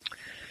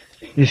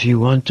If you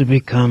want to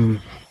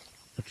become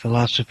the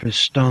philosopher's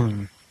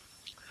stone,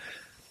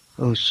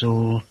 O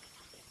soul,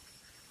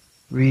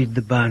 read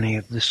the Bani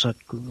of the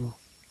Satguru.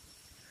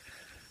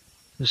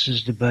 This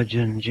is the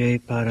bhajan Jai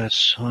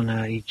Paras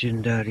Hona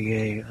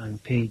Ijindariye on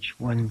page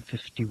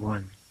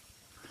 151.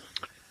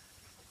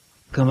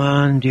 Come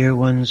on, dear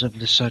ones of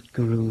the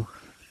Satguru,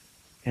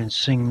 and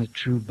sing the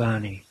true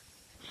Bani.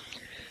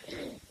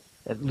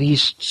 At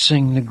least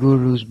sing the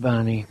Guru's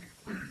Bani,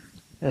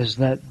 as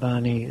that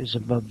Bani is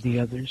above the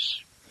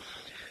others.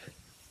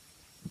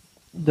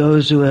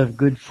 Those who have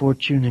good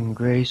fortune and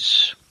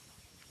grace,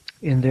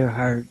 in their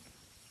heart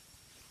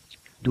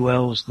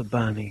dwells the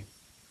Bani.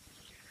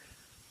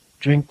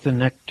 Drink the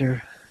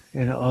nectar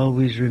and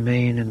always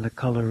remain in the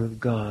color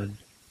of God,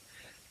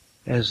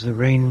 as the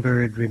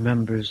rainbird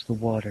remembers the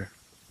water.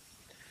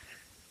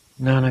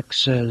 Nanak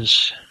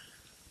says,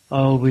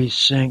 always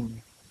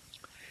sing,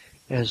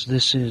 as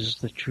this is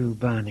the true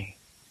Bani.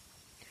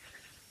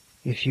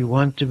 If you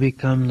want to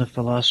become the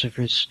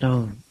philosopher's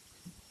stone,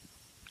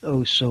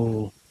 O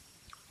soul,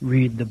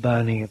 read the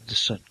Bani of the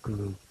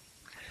Satguru.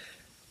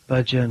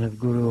 Bhajan of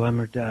Guru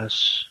Amar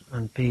Das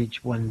on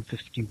page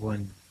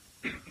 151.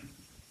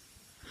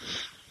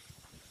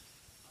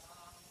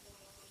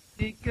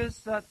 Sikh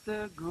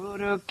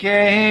Satguru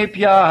ke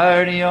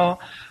pyaryo,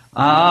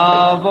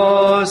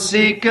 Avo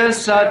Sikh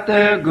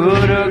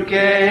Satguru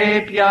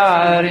ke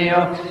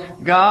pyaryo,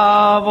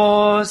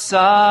 Gavo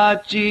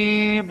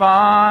Sachi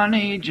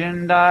Bani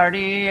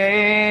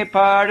Jindariye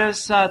Par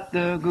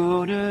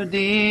Satguru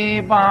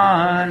di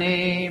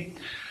Bani.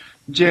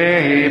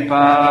 Jai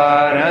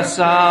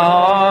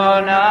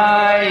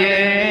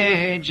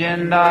Parasaonaye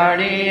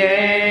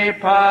Jindariye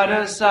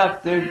Par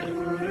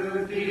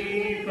Satguru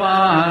di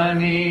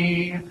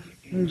Bani.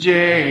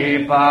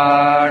 Jai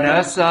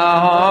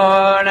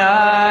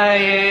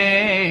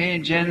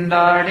Parasaonaye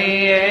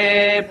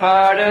Jindariye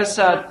Par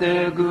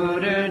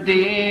Satguru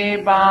di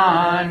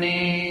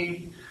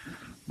Bani.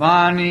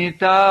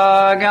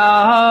 Vanita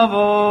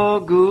Gavo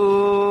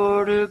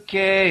Guru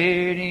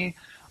Keri,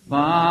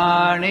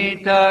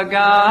 Vanita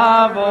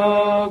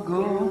Gavo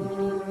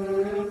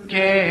Guru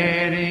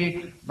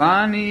Keri,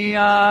 Bani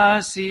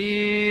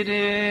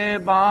Asire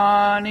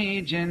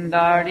Bani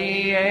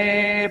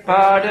Jindariye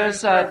Par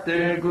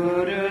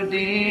Satguru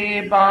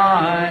di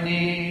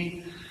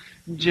Bani.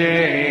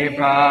 Jai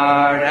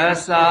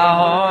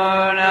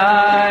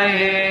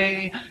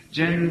Parasaonaye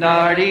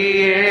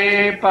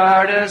Jindariye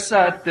Par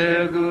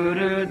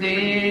Satguru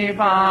di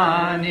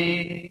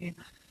Bani.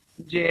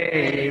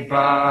 Jai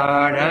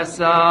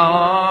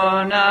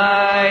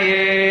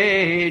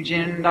Parasaonaye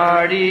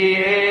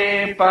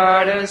Jindariye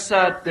Par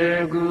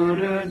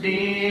Satguru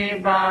di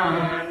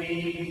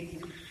Bani.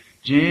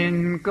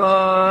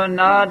 Jinko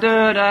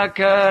nadra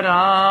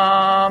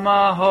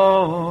karama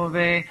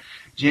hove,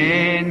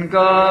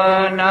 Jinko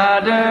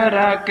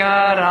nadra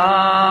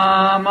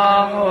karama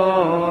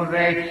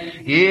hove,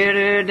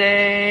 Hirde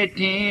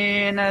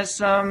tina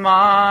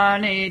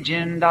samani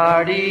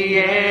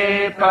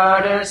Jindariye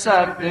Par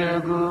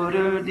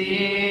Satguru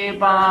di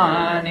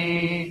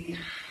Bani.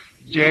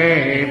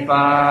 Jai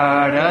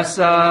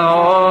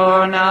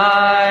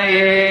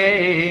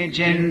Parasaonaye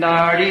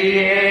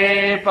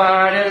Jindariye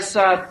Par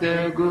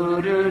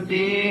Satguru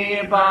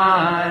di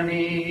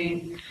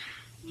Bani.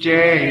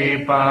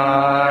 Jai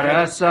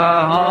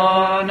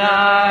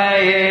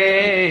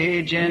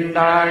Parasaonaye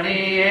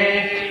Jindariye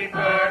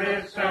Par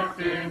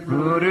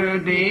Satguru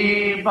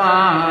di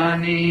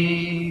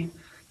Bani.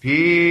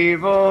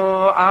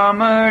 Pivo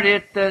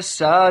Amrita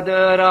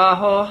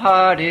Sadaraho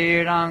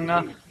Hari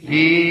Ranga,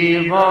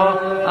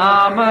 Pivo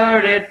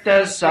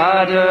Amrita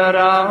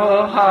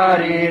Sadaraho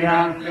Hari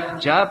Ranga,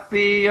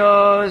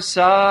 Japiyo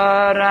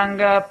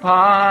Saranga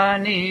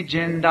Pani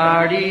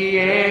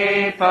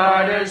Jindariye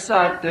Par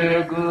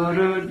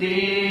Satguru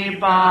di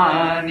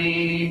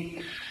Bani.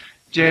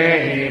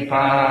 Jai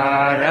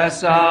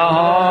Parasaonaye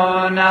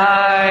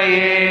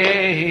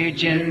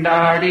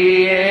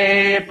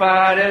Jindariye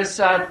Par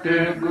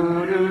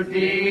Satguru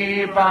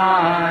di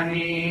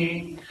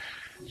Bani.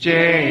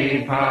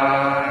 Jai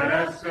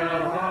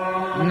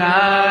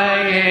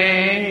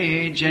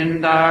Parasaonaye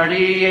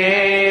Jindariye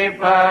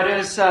Par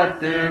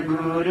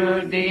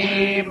Satguru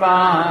di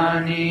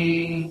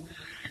Bani.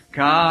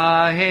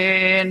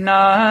 Kahe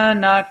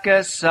nanak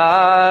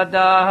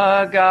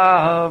sada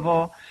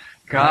gavo,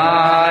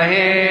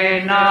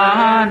 Kahe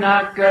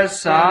nanak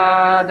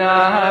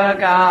sada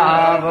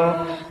gavo,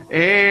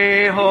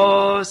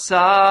 Eho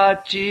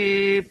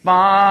sachi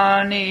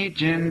pani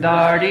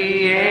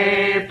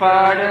Jindariye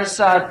Par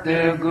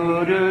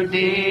Satguru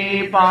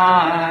di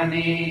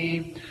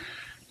Bani.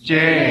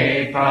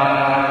 Jai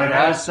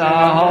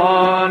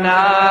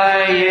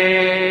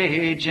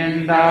Parasaonaye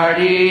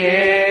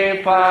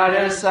Jindariye Par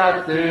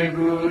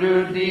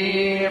Satguru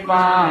di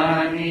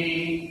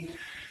Bani.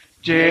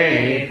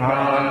 Jai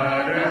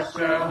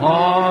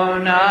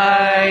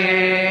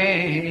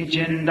Parasaonaye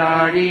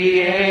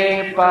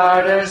Jindariye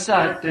Par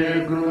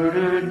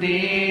Satguru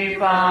di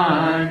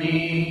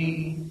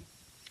Bani.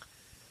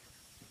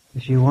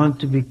 If you want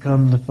to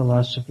become the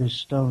philosopher's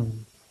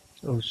stone,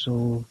 O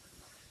soul,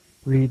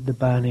 read the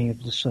Bani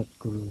of the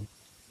Satguru.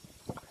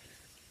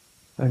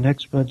 Our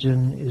next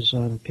bhajan is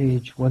on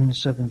page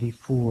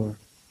 174,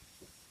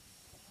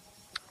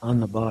 on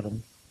the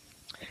bottom.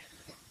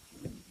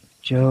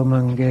 Jo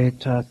mange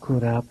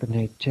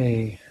takurapane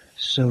te,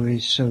 soi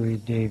soi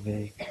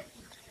deve.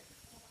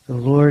 The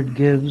Lord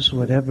gives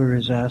whatever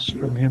is asked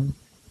from him.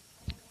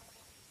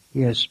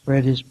 He has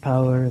spread his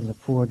power in the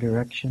four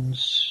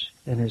directions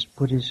and has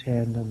put his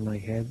hand on my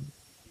head.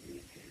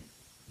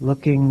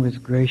 Looking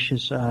with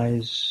gracious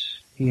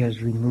eyes, he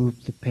has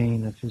removed the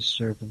pain of his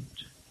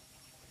servant.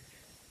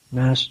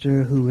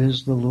 Master, who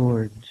is the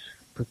Lord,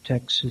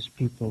 protects his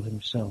people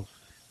himself.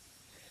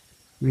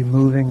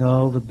 Removing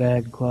all the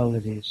bad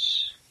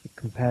qualities, the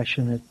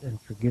compassionate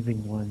and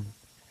forgiving one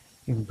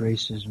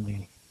embraces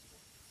me.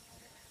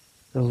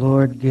 The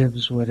Lord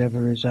gives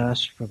whatever is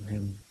asked from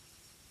him.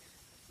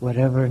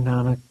 Whatever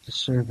Nanak the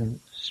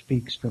servant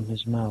speaks from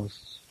his mouth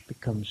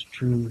becomes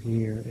true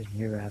here and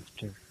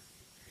hereafter.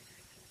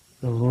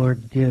 The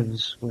Lord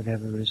gives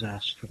whatever is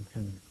asked from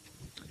him.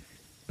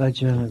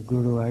 Bhajan of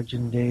Guru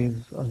Arjan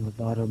Dev on the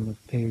bottom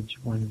of page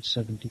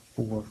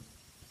 174.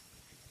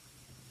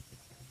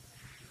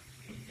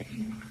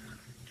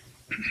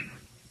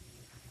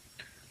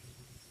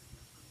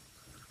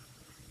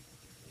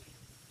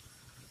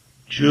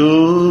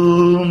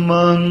 जो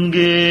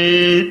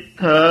मांगे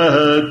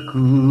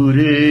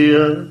ठाकुरे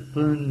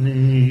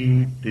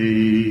अपने ते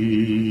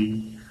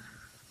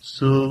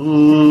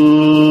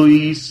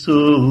सोई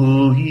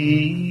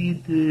सोई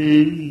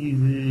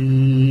देवे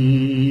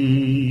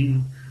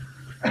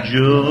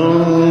जो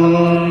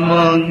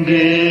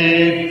मांगे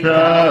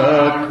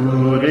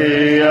ठाकुरे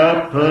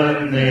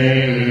अपने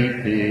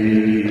ते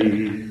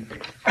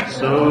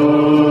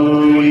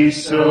सोई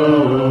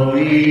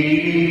सोई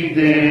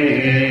देवे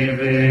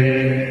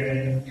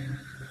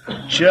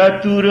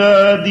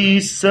चतुरादि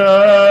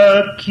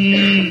साखी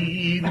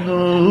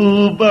नो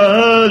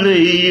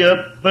बाले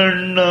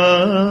अपना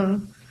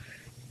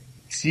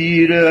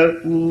सिर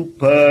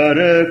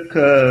ऊपर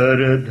कर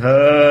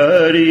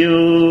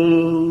धारियो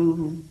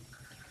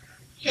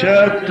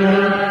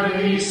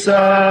चतुरादि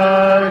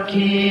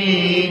साखी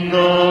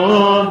नो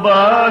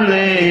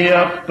बाले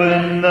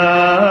अपना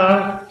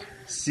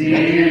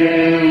सिर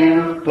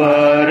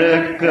ऊपर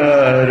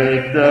कर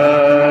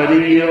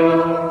धारियो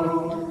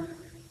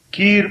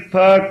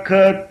Kirpa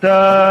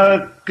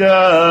kata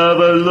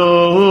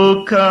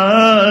kavalokan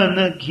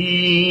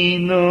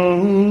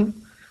kino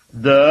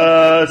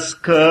das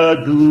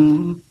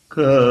kadu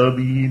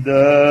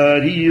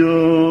kavidario.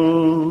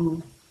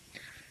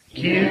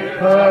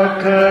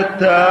 Kirpa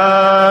kata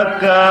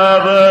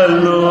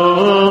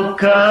kavalokan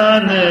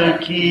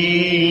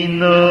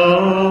kino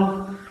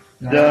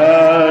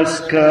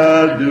das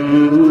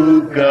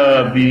kadu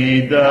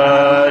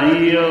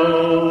kavidario.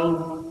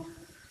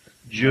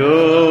 जो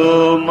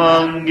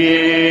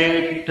मांगे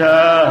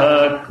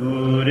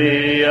ठाकुरे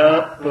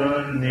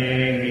अपने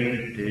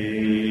ते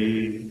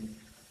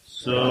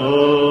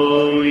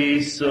सोई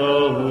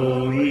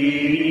सोई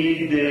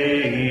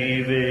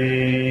देवे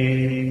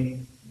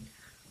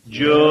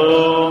जो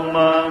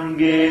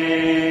मांगे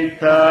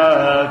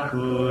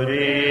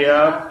ठाकुरे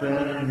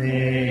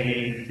अपने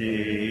ते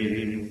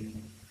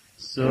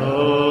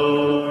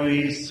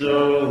सोई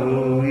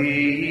सोई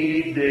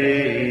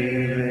देवे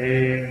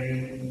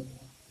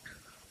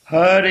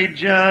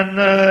Harijan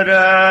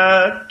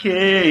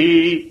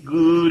Rake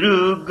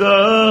Guru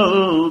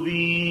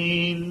Govinda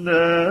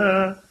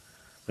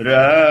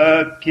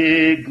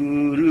Rake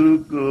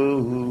Guru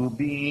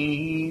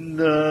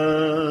Govinda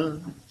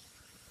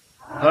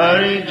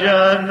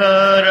Harijan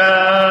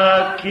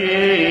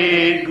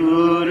Rake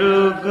Guru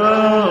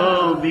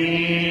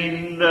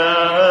Govinda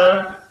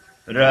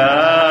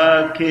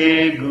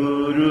Rake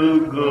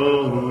Guru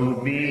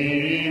Govinda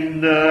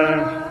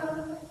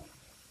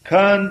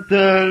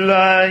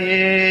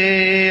Kantalaye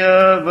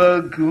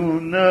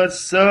avaguna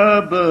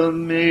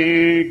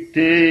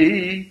sabamete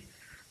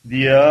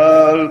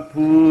Diyal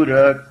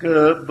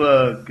puraka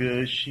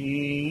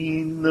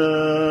bhagashinda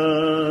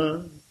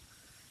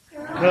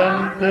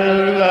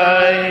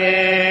Kantalaye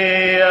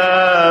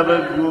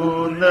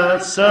avaguna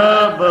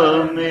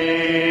sabamete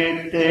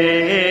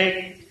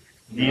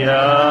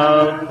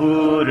Diyal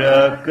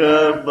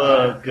puraka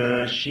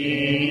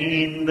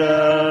bhagashinda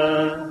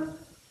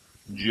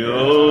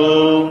जो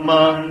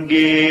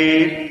मांगे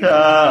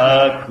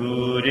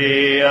ठाकुरे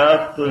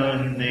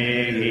अपने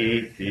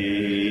ते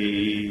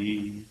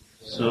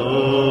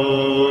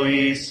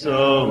सोई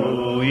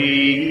सोई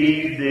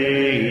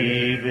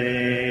देवे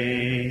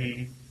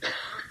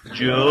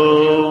जो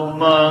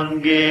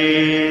मांगे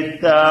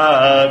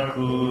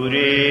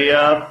ठाकुरे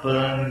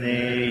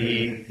अपने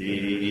ते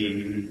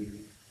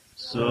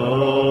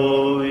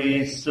सोई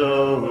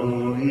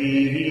सोई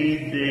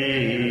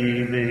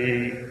देवे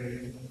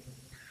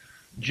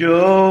जो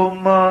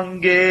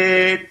मांगे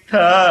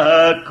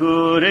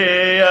ठाकुरे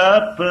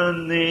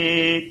अपने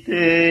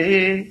ते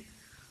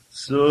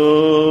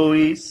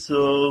सोई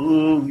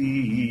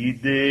सोई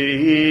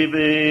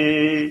देवे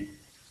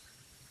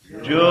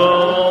जो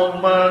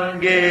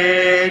मांगे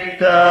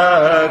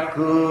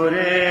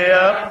ठाकुरे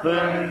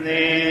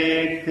अपने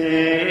थे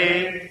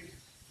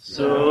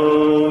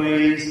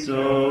सोई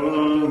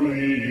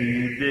सोई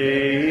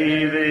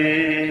देवे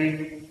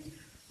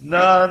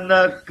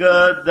नानक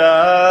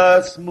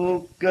दास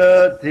मुख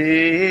थे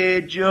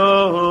जो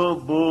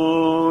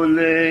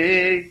बोले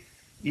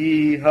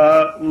इहा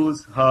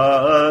उसहा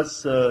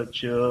सच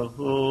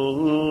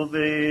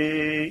होवे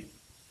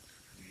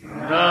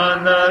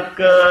नानक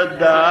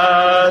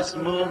दास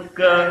मुख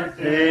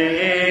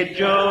थे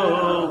जो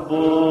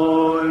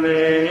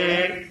बोले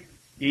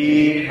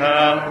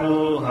इहा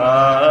उहा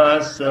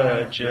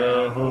सच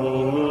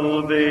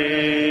होवे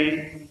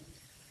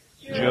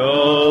जो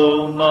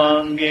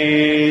मांगे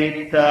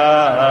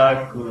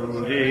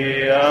ठाकुरे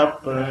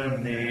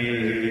अपने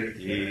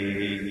थे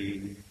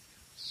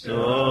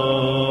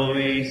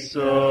सोई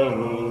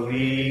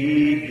सोई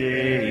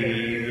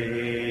देवे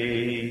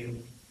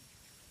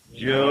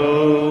जो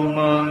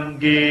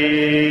मांगे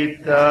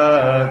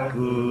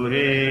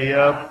ठाकुरे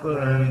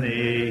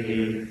अपने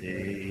थे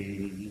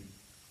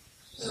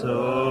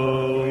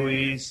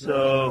सोई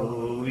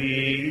सोई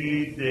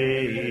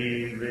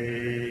देवे.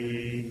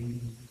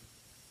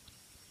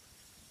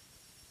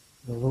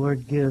 The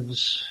Lord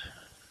gives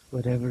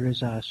whatever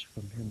is asked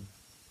from Him.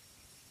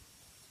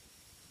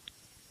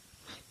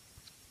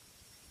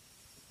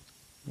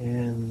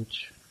 And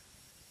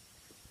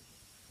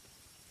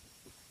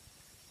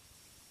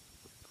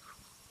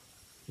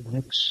the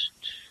next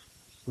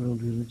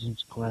World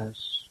Religions class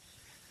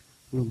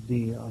will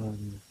be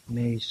on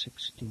May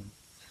 16th.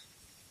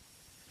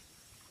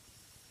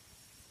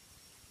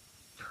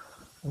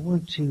 I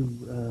want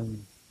to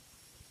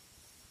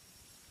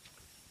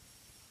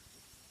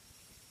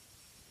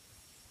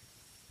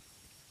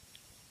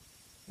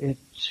it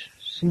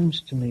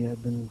seems to me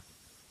I've been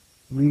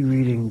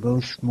rereading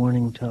both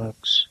Morning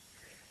Talks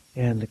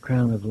and The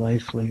Crown of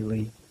Life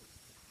lately.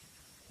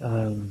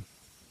 And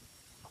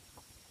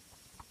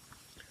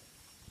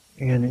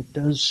it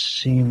does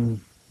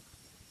seem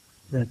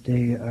that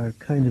they are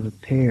kind of a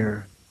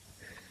pair.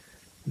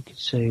 You could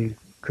say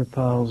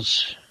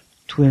Kripal's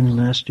twin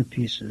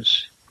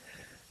masterpieces,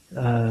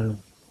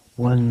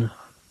 one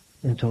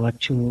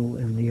intellectual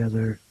and the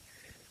other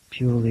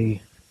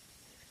purely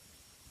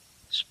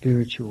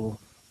spiritual.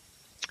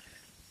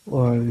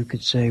 Or you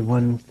could say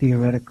one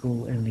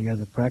theoretical and the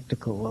other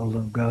practical,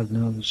 although God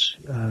knows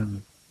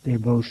they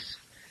both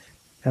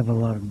have a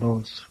lot of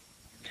both.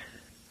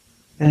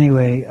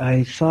 Anyway,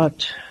 I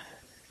thought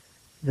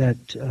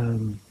that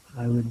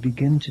I would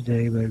begin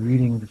today by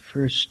reading the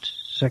first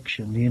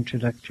section, the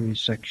introductory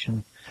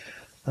section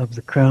of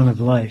The Crown of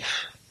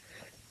Life.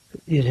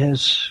 It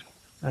has,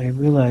 I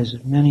realize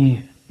that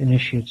many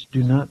initiates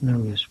do not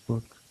know this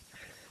book.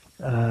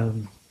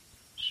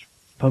 It's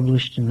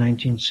published in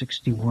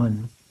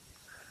 1961.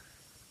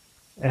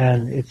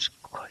 And it's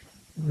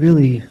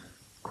really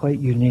quite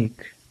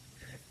unique.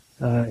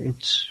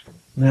 Its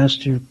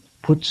master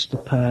puts the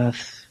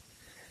path,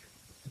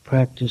 the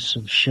practice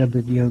of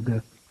Shabad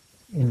Yoga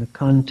in the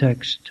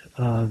context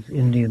of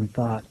Indian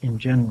thought in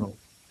general.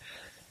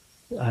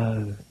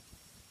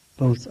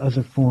 Both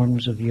other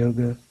forms of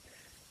yoga,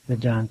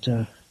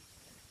 Vedanta,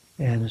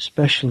 and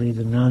especially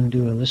the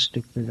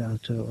non-dualistic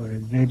Vedanta or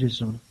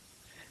Vedism,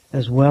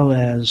 as well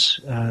as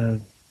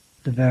the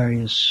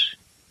various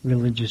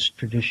religious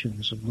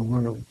traditions of the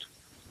world.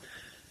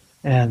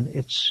 And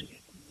it's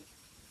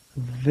a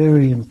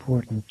very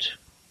important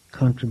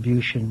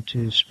contribution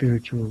to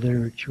spiritual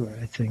literature,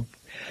 I think.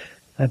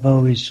 I've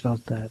always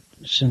felt that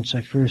since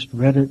I first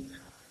read it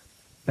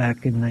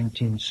back in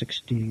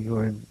 1960,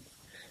 or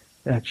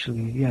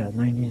actually,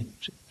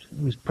 it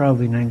was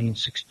probably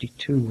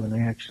 1962 when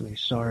I actually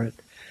saw it.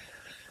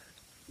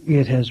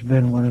 It has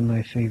been one of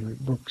my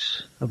favorite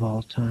books of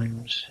all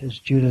times. As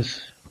Judith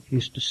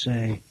used to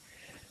say,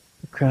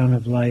 the crown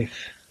of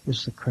life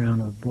is the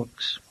crown of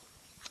books.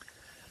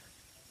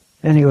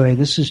 Anyway,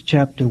 this is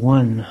chapter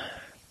 1,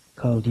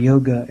 called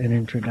Yoga and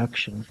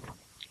Introduction,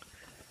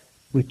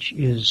 which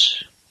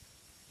is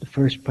the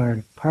first part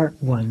of part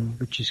 1,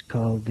 which is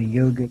called the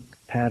Yogic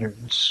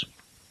Patterns.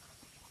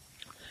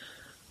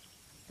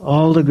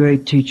 All the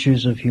great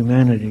teachers of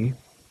humanity,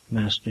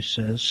 Master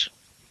says,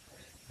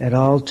 at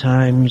all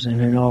times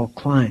and in all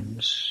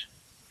climes,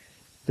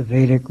 the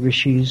Vedic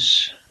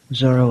rishis,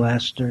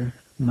 Zoroaster,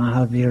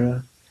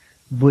 Mahavira,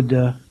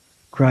 Buddha,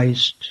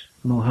 Christ,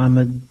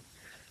 Muhammad,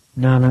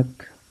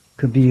 Nanak,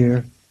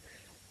 Kabir,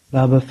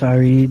 Baba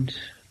Farid,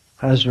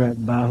 Hazrat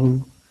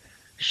Bahu,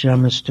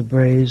 Shamas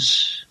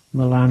Tabriz,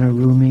 Maulana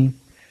Rumi,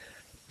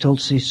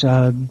 Tulsi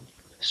Sahib,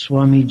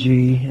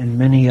 Swamiji, and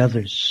many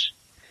others,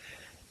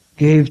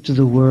 gave to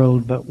the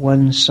world but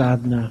one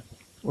sadhana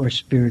or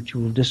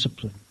spiritual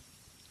discipline.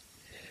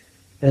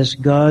 As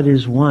God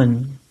is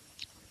one,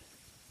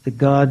 the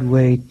God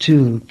way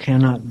too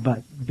cannot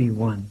but be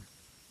one.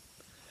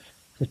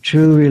 The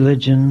true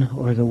religion,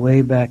 or the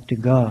way back to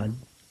God,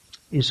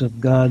 is of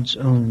God's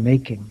own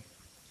making,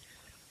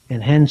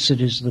 and hence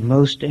it is the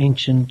most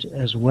ancient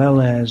as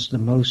well as the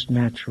most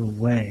natural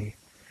way,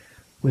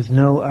 with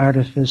no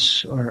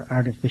artifice or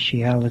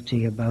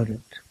artificiality about it.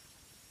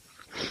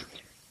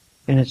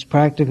 In its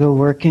practical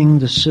working,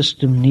 the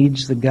system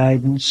needs the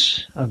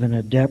guidance of an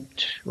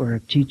adept or a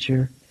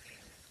teacher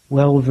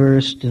well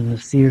versed in the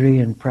theory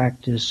and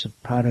practice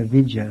of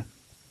Paravidya,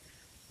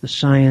 the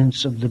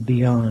science of the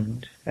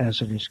beyond,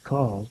 as it is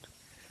called,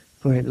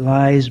 for it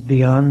lies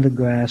beyond the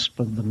grasp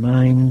of the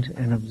mind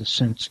and of the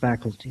sense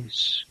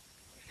faculties.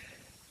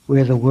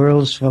 Where the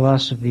world's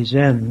philosophies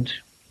end,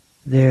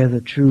 there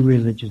the true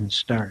religion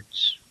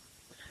starts.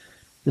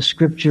 The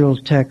scriptural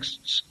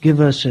texts give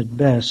us at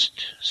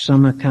best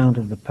some account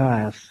of the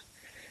path,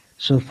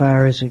 so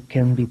far as it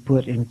can be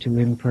put into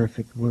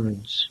imperfect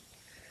words,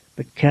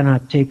 but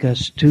cannot take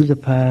us to the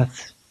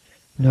path,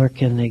 nor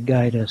can they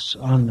guide us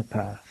on the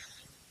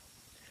path.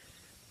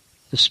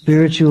 The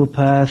spiritual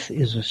path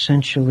is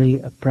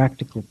essentially a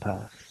practical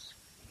path.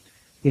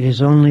 It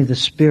is only the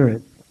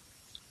spirit,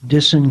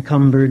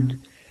 disencumbered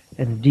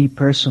and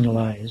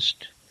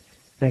depersonalized,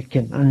 that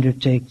can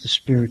undertake the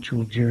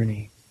spiritual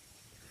journey.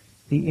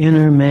 The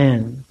inner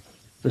man,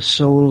 the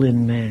soul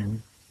in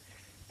man,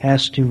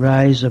 has to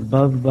rise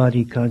above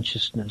body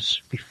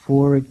consciousness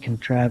before it can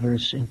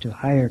traverse into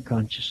higher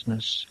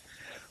consciousness,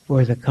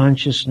 or the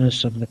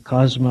consciousness of the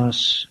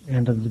cosmos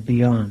and of the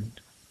beyond.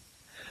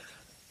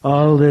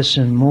 All this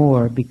and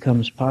more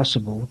becomes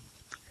possible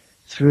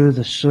through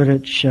the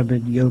Surat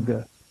Shabad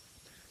Yoga,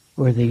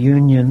 or the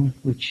union,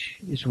 which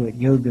is what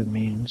yoga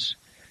means,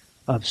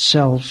 of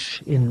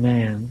self in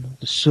man,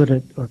 the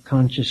Surat or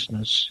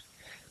consciousness,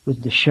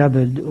 with the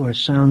Shabad or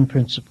sound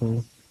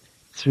principle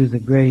through the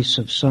grace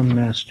of some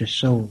master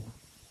soul.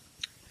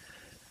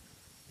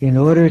 In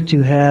order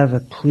to have a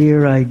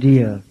clear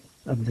idea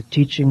of the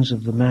teachings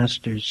of the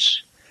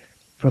masters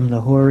from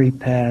the hoary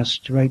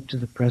past right to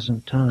the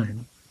present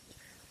time,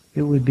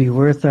 it would be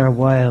worth our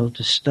while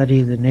to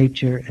study the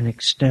nature and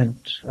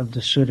extent of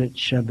the Surat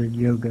Shabad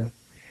Yoga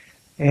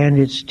and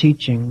its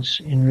teachings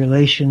in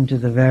relation to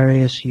the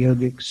various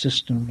yogic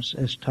systems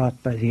as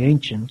taught by the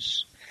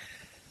ancients,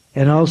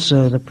 and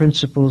also the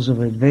principles of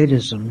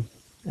Advaitism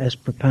as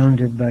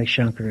propounded by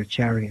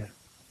Shankaracharya.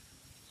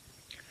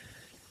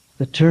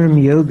 The term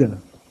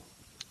yoga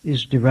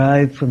is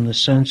derived from the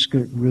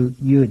Sanskrit root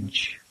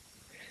yuj,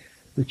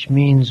 which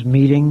means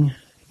meeting,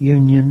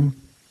 union,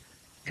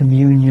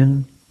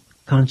 communion,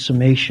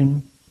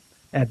 consummation,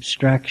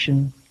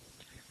 abstraction,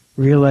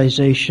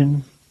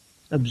 realization,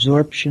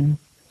 absorption,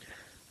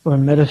 or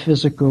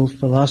metaphysical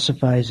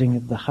philosophizing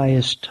of the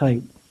highest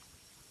type.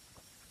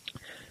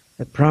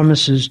 It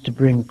promises to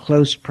bring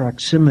close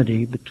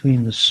proximity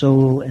between the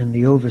soul and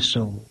the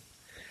oversoul,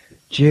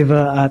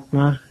 Jiva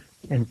Atma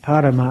and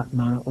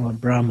Paramatma or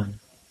Brahman.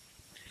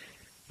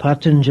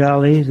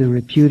 Patanjali, the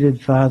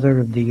reputed father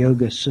of the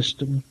yoga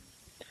system,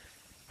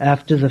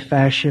 after the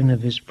fashion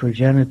of his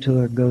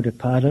progenitor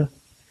Gaudapada,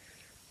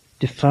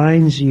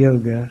 defines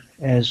yoga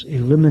as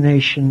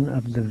elimination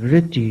of the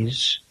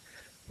vrittis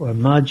or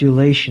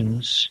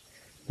modulations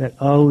that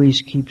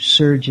always keep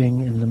surging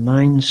in the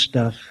mind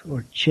stuff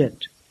or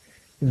chit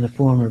in the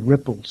form of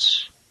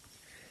ripples.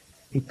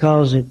 He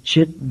calls it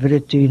chit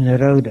vritti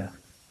nirodha,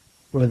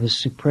 or the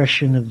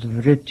suppression of the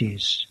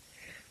vrittis,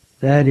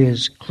 that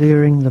is,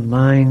 clearing the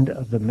mind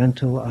of the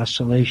mental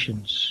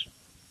oscillations.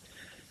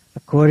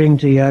 According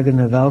to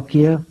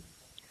Yagnavalkya,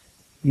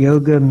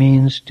 yoga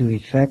means to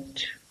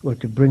effect or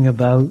to bring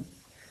about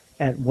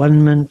at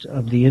one-ment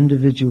of the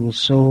individual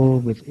soul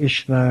with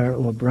Ishvar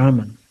or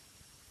Brahman.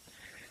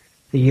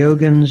 The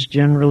yogins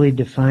generally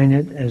define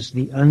it as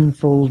the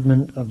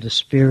unfoldment of the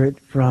spirit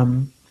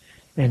from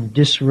and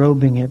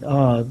disrobing it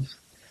of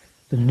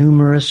the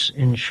numerous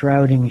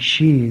enshrouding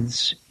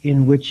sheaths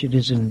in which it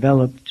is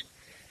enveloped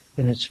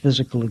in its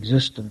physical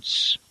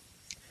existence.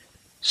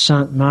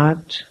 Sant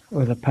Mat,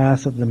 or the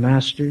path of the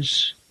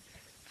masters,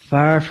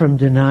 far from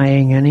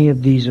denying any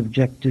of these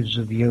objectives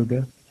of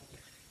yoga,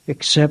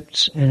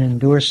 accepts and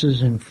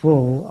endorses in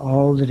full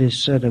all that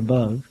is said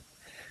above,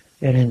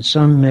 and in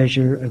some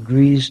measure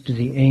agrees to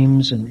the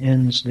aims and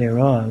ends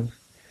thereof,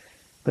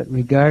 but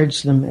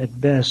regards them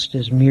at best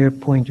as mere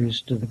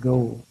pointers to the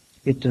goal.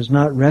 It does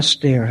not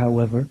rest there,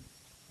 however,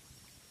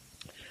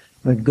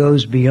 but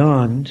goes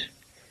beyond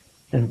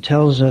and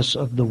tells us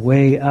of the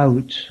way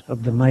out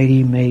of the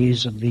mighty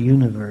maze of the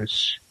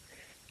universe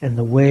and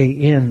the way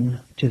in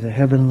to the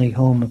heavenly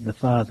home of the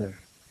Father,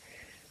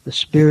 the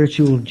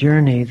spiritual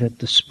journey that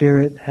the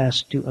spirit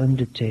has to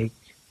undertake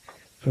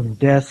from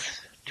death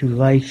to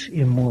life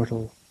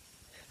immortal,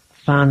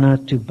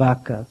 Fana to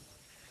Baka,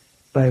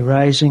 by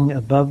rising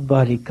above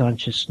body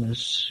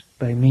consciousness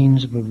by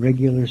means of a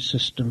regular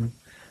system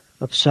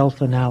of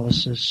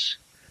self-analysis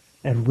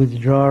and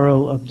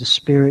withdrawal of the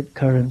spirit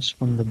currents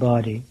from the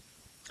body,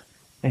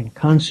 and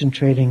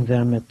concentrating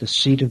them at the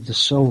seat of the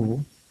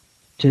soul,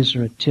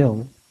 Tisra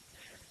Til,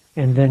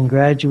 and then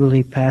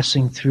gradually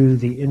passing through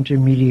the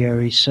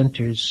intermediary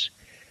centers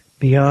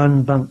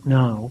beyond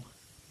Banknao,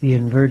 the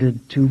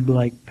inverted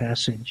tube-like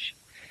passage,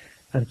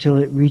 until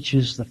it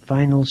reaches the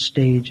final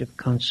stage of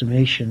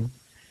consummation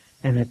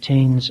and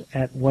attains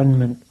at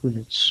one-ment with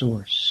its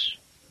source.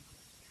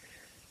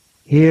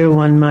 Here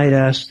one might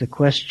ask the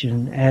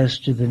question as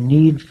to the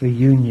need for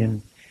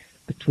union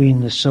between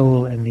the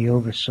soul and the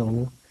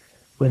oversoul,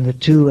 when the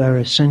two are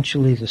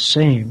essentially the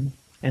same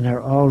and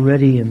are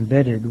already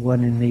embedded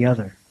one in the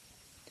other.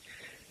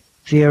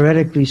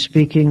 Theoretically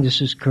speaking, this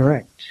is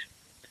correct,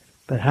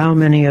 but how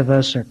many of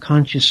us are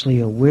consciously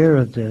aware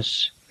of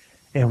this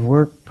and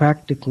work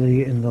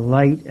practically in the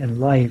light and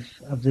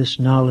life of this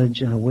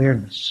knowledge and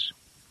awareness?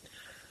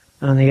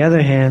 On the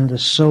other hand, the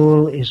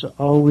soul is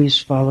always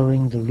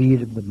following the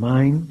lead of the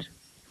mind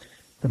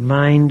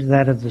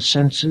that of the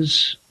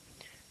senses,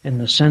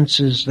 and the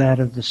senses that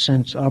of the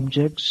sense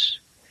objects,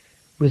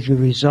 with the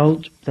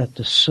result that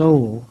the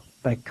soul,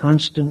 by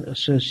constant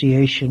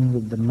association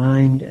with the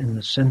mind and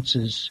the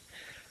senses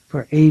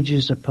for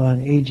ages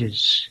upon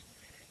ages,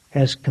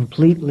 has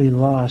completely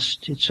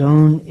lost its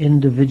own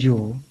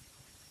individual,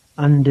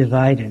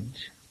 undivided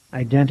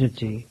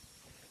identity,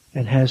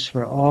 and has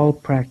for all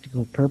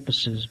practical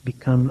purposes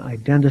become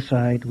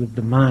identified with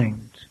the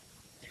mind.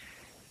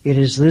 It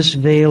is this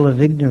veil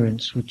of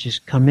ignorance which has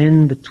come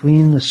in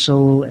between the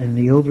soul and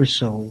the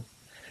oversoul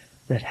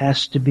that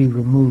has to be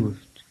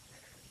removed,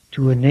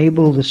 to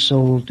enable the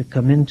soul to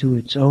come into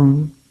its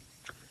own,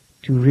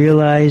 to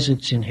realize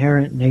its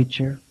inherent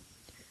nature,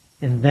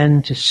 and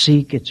then to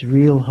seek its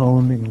real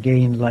home and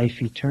gain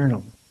life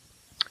eternal.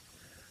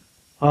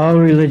 All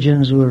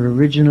religions were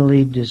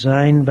originally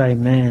designed by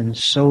man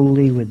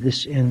solely with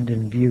this end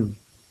in view.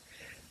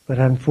 But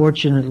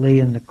unfortunately,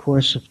 in the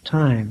course of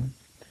time,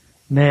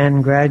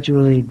 man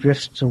gradually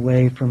drifts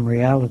away from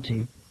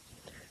reality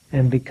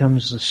and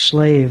becomes the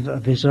slave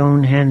of his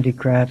own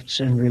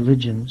handicrafts and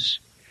religions,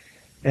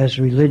 as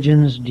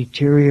religions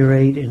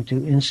deteriorate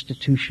into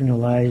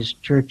institutionalized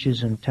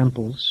churches and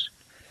temples,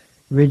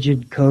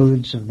 rigid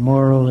codes of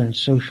moral and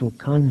social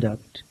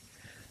conduct,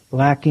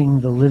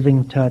 lacking the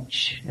living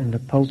touch and the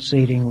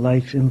pulsating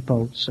life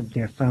impulse of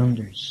their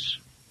founders.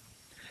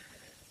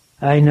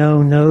 I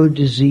know no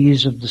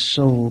disease of the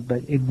soul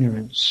but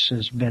ignorance,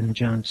 says Ben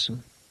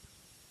Jonson.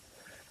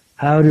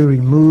 How to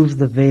remove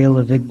the veil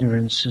of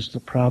ignorance is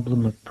the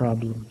problem of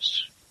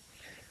problems.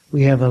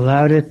 We have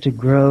allowed it to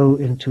grow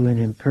into an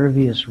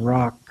impervious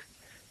rock,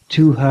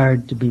 too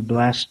hard to be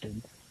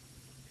blasted.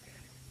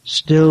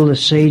 Still, the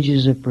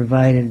sages have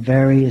provided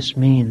various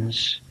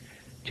means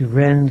to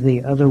rend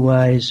the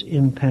otherwise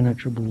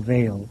impenetrable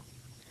veil,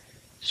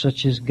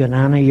 such as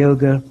Jnana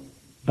Yoga,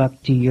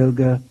 Bhakti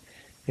Yoga,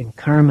 and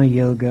Karma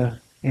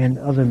Yoga, and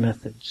other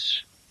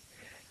methods.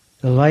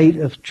 The light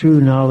of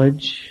true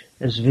knowledge,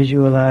 as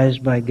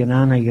visualized by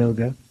Jnana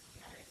Yoga,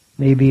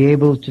 may be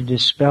able to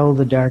dispel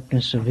the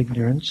darkness of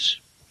ignorance,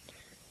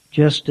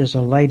 just as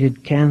a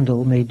lighted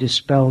candle may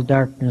dispel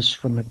darkness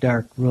from a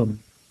dark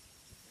room.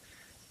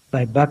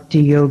 By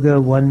Bhakti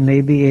Yoga, one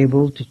may be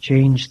able to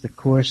change the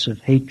course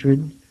of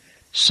hatred,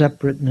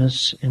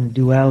 separateness, and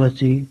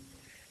duality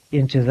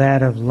into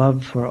that of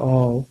love for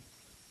all,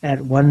 at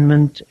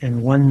one-ment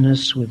and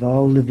oneness with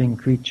all living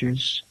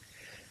creatures,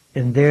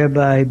 and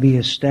thereby be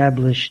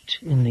established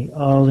in the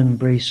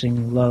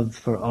all-embracing love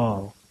for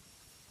all.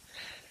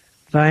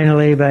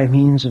 Finally, by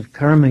means of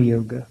Karma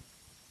Yoga,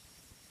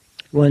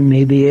 one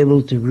may be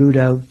able to root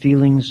out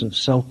feelings of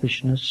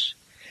selfishness,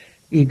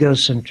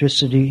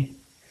 egocentricity,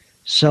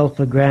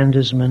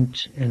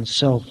 self-aggrandizement, and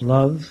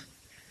self-love,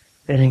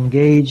 and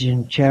engage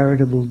in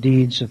charitable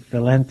deeds of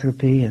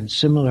philanthropy and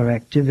similar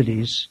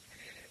activities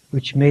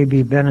which may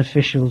be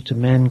beneficial to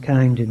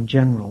mankind in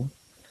general,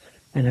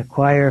 and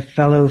acquire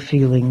fellow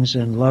feelings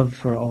and love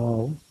for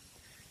all,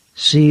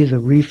 see the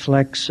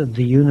reflex of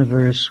the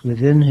universe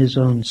within his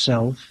own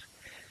self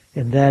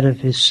and that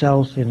of his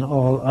self in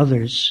all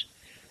others,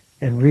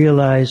 and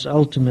realize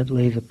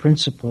ultimately the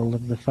principle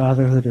of the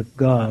fatherhood of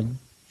God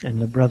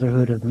and the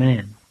brotherhood of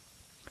man.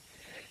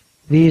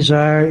 These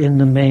are, in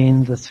the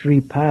main, the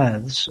three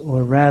paths,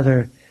 or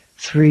rather,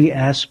 three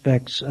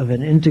aspects of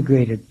an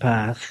integrated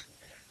path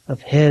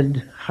of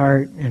head,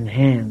 heart, and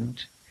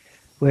hand,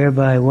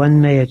 whereby one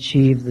may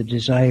achieve the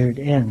desired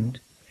end,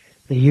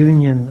 the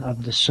union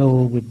of the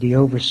soul with the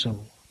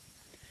oversoul.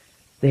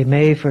 They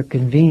may, for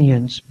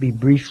convenience, be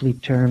briefly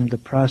termed the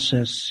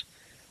process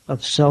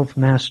of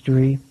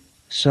self-mastery,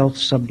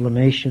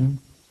 self-sublimation,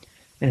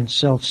 and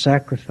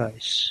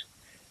self-sacrifice,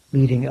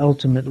 leading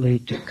ultimately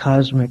to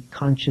cosmic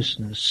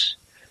consciousness,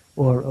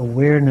 or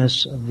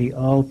awareness of the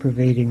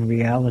all-pervading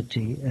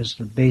reality as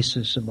the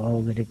basis of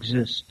all that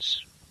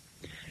exists.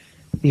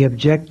 The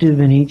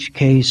objective in each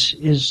case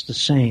is the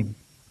same,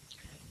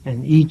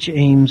 and each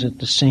aims at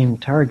the same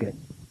target,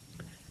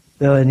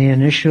 though in the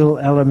initial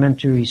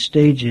elementary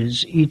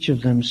stages each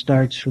of them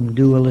starts from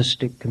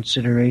dualistic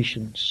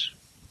considerations.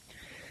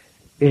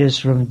 It is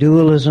from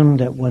dualism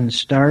that one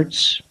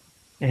starts,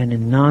 and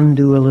in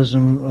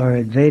non-dualism or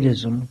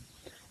Advaitism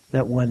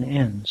that one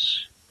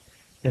ends.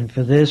 And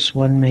for this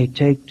one may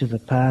take to the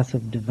path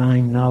of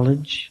divine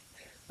knowledge,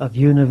 of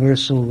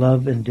universal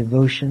love and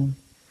devotion,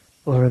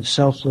 or of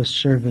selfless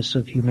service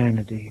of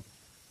humanity.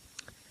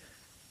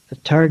 The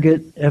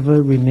target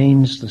ever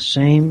remains the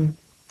same,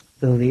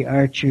 though the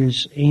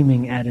archers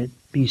aiming at it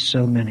be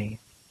so many.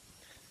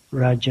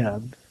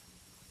 Rajab.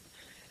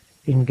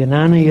 In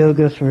Jnana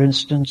Yoga, for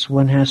instance,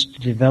 one has to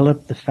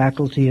develop the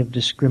faculty of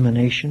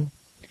discrimination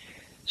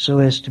so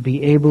as to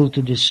be able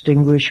to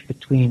distinguish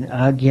between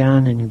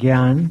agyan and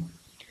gyan,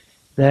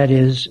 that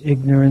is,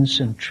 ignorance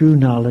and true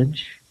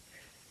knowledge,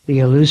 the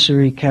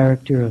illusory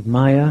character of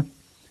Maya,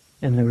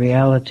 and the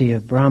reality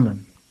of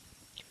Brahman.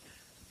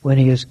 When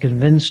he is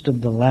convinced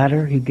of the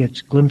latter, he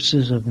gets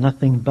glimpses of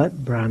nothing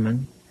but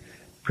Brahman,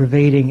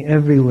 pervading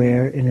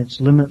everywhere in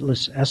its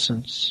limitless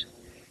essence,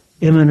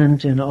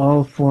 immanent in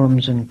all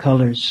forms and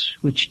colors,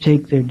 which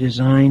take their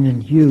design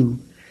and hue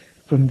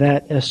from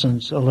that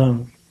essence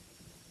alone.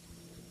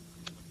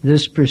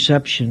 This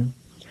perception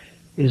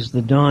is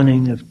the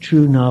dawning of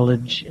true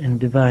knowledge and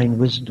divine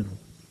wisdom.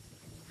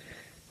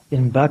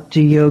 In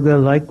Bhakti Yoga,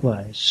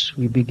 likewise,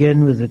 we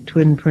begin with the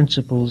twin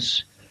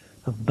principles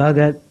of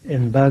Bhagat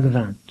and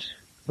Bhagavant,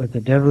 or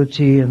the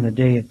devotee and the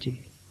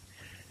deity.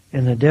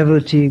 And the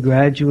devotee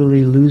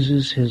gradually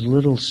loses his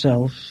little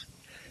self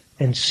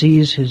and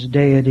sees his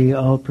deity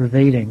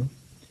all-pervading,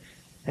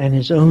 and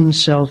his own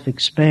self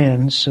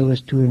expands so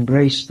as to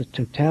embrace the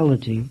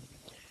totality,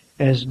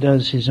 as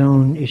does his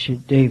own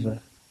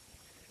Ishit-deva.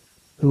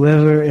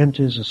 Whoever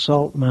enters a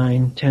salt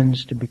mine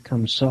tends to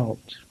become salt.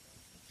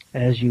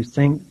 As you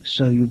think,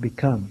 so you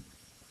become.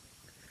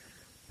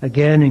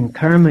 Again, in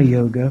Karma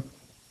Yoga,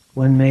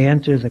 one may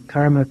enter the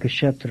Karma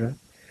Kshetra,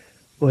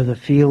 or the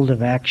field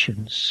of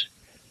actions,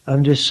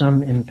 under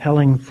some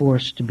impelling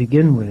force to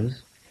begin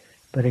with,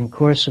 but in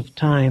course of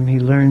time he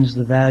learns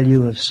the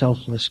value of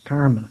selfless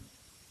karma.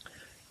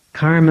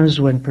 Karmas,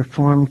 when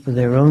performed for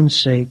their own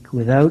sake,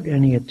 without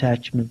any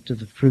attachment to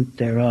the fruit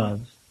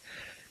thereof,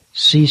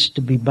 cease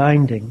to be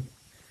binding,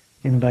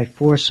 and by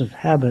force of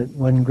habit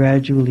one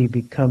gradually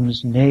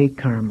becomes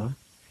ne-karma,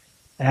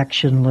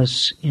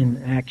 actionless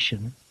in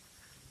action,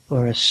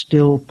 or a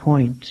still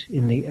point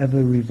in the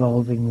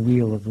ever-revolving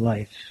wheel of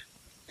life.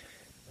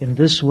 In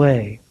this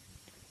way,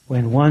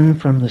 when one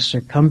from the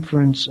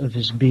circumference of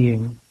his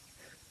being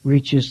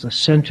reaches the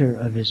center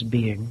of his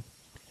being,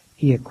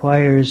 he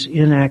acquires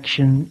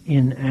inaction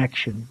in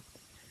action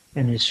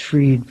and is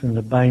freed from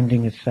the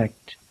binding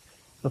effect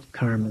of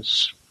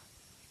karmas.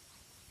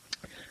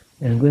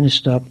 And I'm going to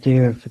stop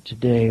there for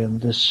today on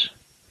this,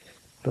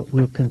 but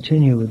we'll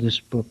continue with this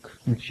book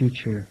in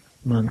future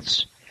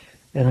months.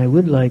 And I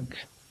would like,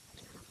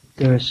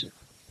 there's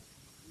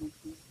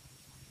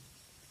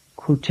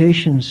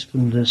quotations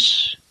from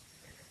this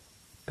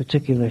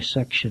particular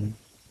section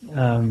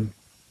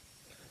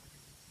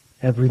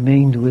have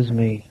remained with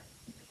me.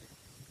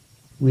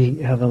 We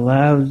have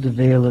allowed the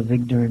veil of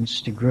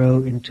ignorance to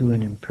grow into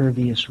an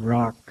impervious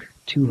rock,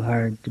 too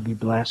hard to be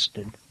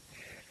blasted.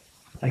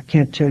 I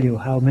can't tell you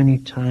how many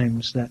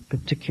times that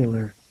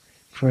particular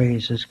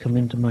phrase has come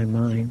into my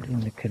mind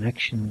in the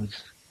connection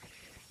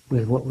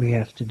with what we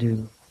have to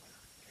do.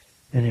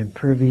 An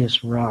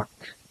impervious rock,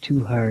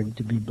 too hard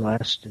to be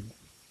blasted.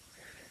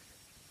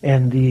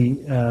 And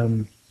the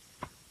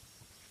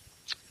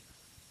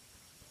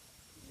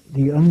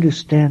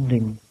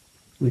understanding,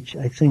 which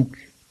I think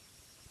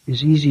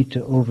is easy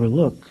to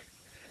overlook,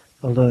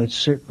 although it's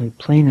certainly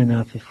plain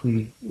enough if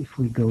we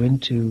go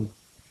into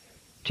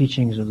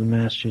teachings of the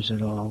masters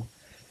at all,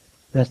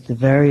 that the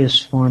various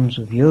forms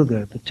of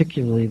yoga,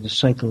 particularly the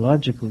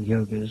psychological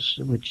yogas,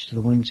 which the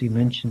ones he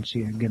mentions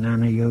here,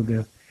 Jnana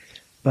Yoga,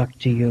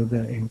 Bhakti Yoga,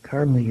 and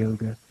Karma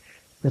Yoga,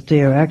 that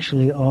they are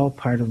actually all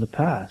part of the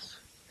path.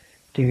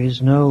 It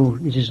is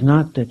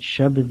not that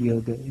Shabad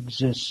Yoga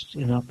exists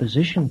in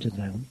opposition to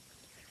them,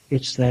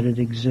 it's that it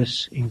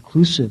exists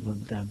inclusive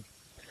of them.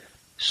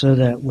 So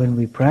that when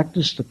we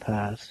practice the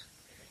path,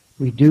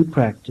 we do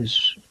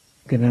practice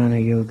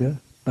Jnana Yoga,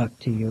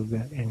 Bhakti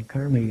Yoga, and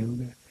Karma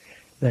Yoga.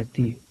 That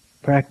the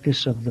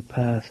practice of the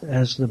path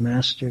as the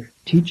Master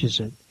teaches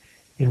it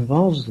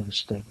involves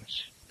those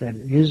things. That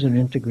it is an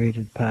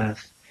integrated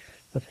path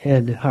of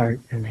head, heart,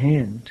 and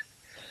hand.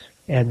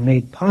 And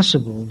made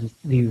possible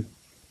the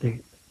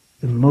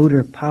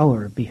motor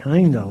power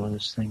behind all of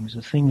those things,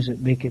 the things that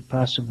make it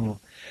possible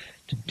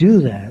to do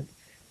that,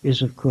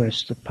 is of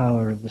course the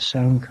power of the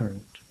sound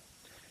current,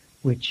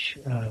 which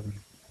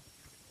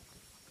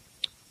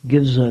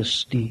gives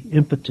us the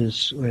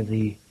impetus or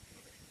the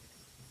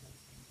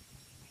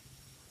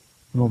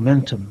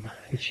momentum,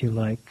 if you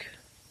like,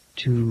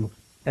 to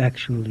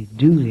actually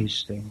do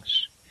these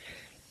things.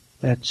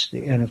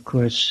 And of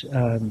course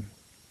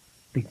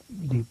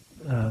the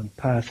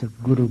path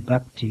of Guru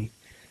Bhakti,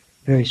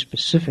 very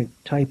specific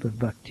type of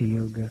Bhakti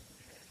Yoga,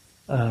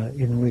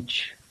 in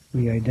which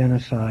we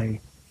identify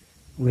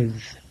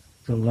with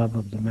the love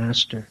of the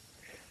Master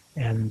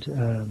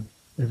and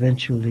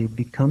eventually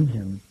become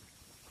him.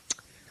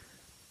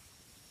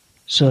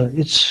 So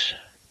this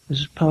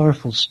is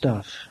powerful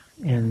stuff,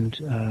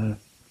 and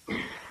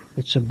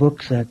it's a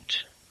book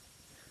that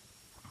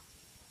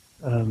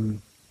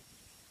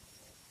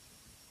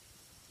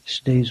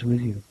stays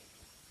with you.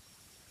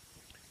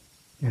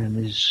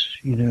 And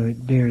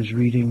it bears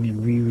reading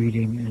and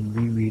rereading and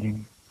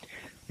rereading.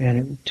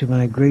 And to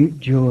my great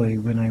joy,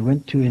 when I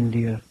went to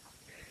India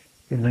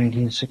in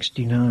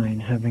 1969,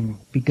 having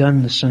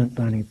begun the St.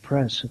 Bonnie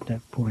Press at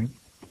that point.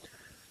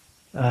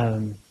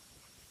 And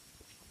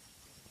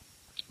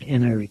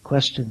I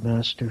requested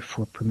Master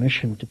for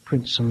permission to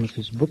print some of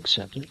his books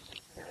at it,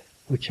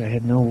 which I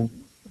had no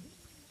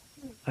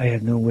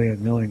way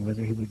of knowing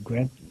whether he would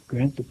grant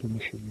the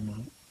permission or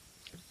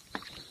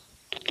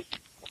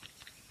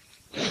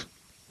not.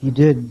 He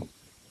did.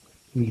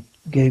 He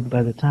gave,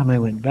 by the time I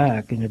went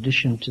back, in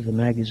addition to the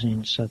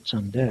magazine Sat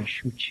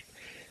Sandesh, which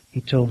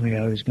he told me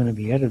I was going to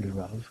be editor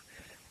of,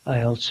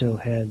 I also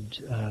had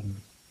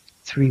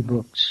 3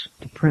 books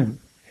to print.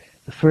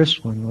 The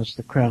first one was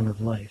The Crown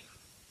of Life,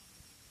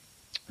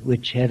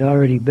 which had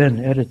already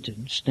been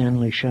edited.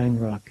 Stanley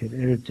Shinerock had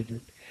edited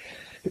it.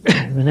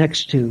 The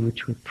next 2,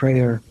 which were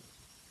Prayer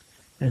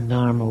and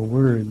Dharma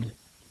Word,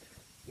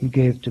 he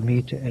gave to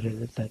me to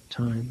edit at that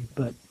time,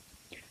 but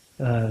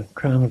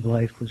Crown of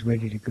Life was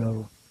ready to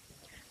go.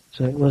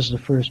 So it was the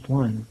first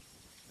one,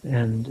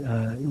 and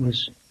it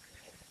was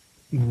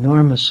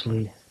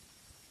enormously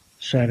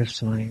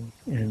satisfying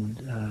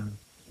and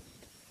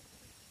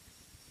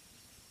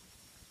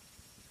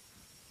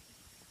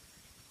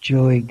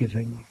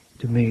joy-giving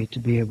to me to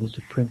be able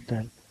to print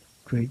that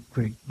great,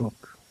 great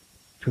book.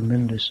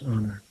 Tremendous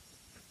honor.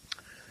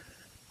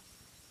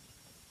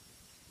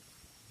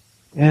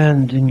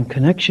 And in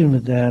connection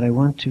with that, I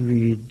want to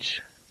read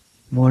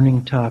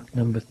Morning Talk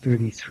number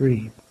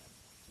 33,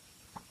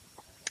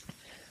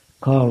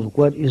 called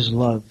What is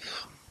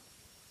Love?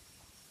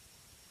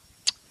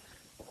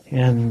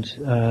 And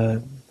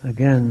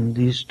again,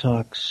 these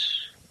talks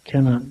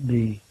cannot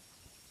be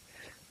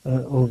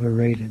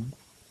overrated,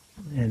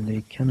 and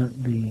they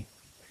cannot be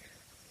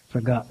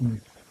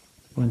forgotten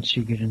once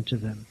you get into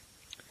them.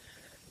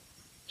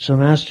 So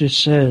Master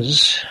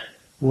says,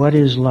 what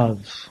is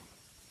love?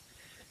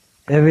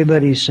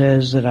 Everybody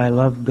says that I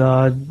love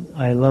God,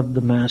 I love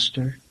the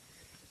Master,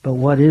 but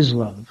what is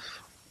love?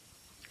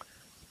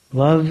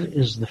 Love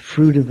is the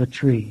fruit of a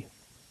tree.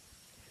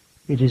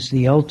 It is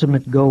the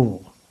ultimate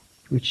goal,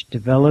 which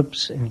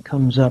develops and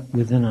comes up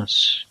within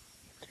us.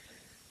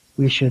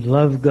 We should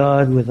love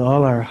God with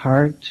all our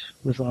heart,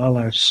 with all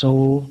our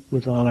soul,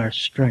 with all our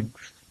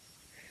strength.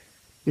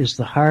 Is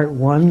the heart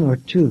one or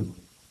two?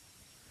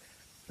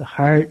 The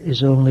heart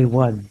is only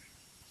one,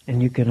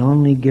 and you can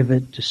only give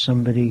it to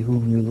somebody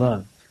whom you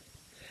love.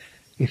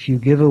 If you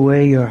give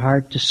away your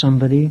heart to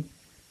somebody,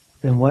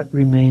 then what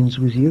remains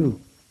with you?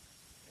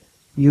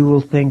 You will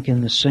think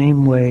in the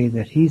same way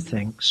that he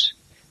thinks,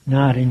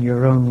 not in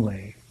your own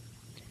way.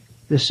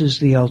 This is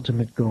the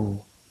ultimate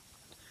goal.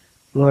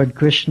 Lord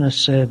Krishna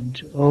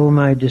said, O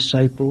my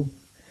disciple,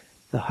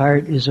 the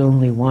heart is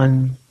only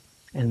one,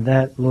 and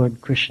that Lord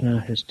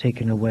Krishna has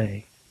taken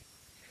away.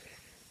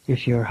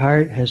 If your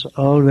heart has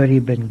already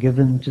been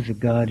given to the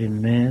God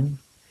in man,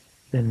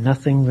 then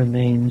nothing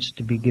remains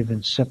to be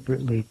given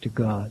separately to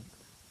God.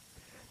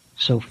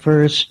 So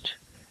first,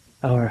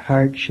 our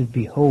heart should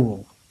be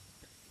whole,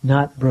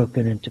 not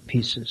broken into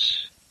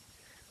pieces.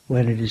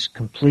 When it is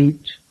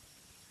complete,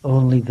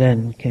 only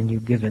then can you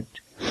give it.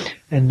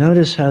 And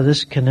notice how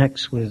this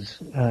connects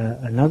with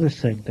another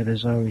thing that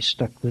has always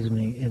stuck with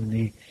me in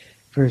the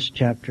first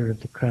chapter of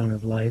The Crown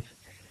of Life,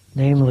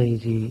 namely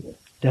the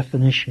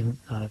definition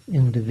of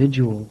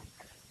individual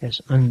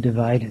as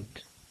undivided.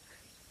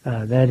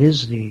 That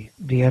is the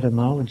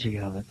etymology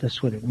of it.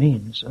 That's what it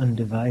means,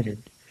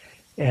 undivided.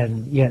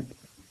 And yet,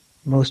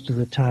 most of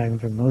the time,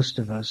 for most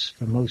of us,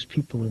 for most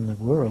people in the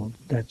world,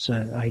 that's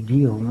an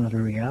ideal, not a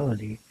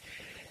reality.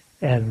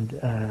 And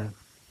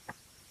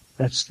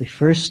that's the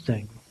first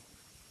thing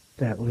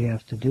that we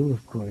have to do,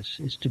 of course,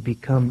 is to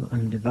become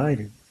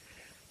undivided.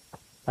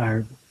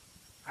 Our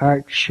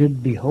heart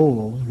should be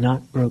whole,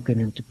 not broken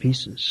into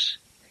pieces.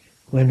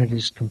 When it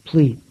is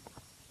complete,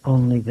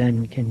 only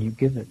then can you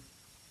give it.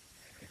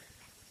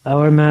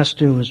 Our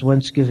Master was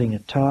once giving a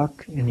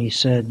talk, and he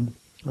said,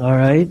 all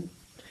right,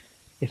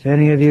 if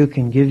any of you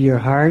can give your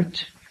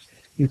heart,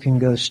 you can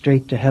go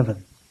straight to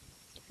heaven.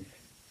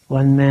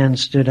 One man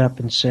stood up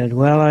and said,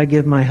 well, I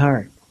give my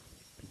heart.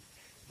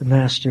 The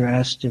Master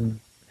asked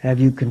him, have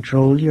you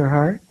controlled your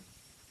heart?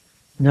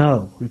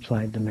 No,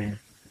 replied the man.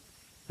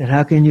 Then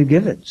how can you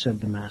give it? Said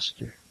the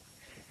Master.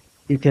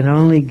 You can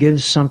only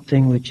give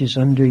something which is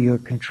under your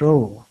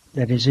control,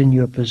 that is in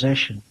your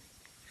possession.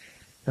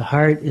 The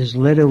heart is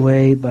led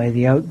away by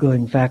the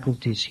outgoing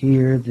faculties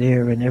here,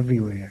 there, and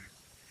everywhere.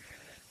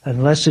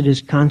 Unless it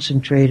is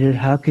concentrated,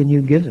 how can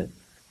you give it?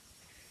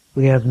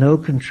 We have no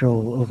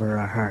control over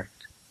our heart.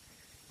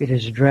 It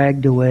is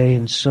dragged away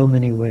in so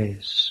many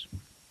ways.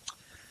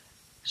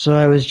 So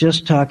I was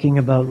just talking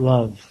about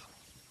love.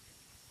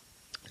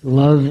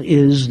 Love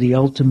is the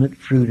ultimate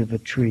fruit of a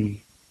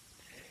tree.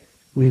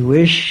 We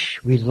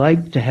we'd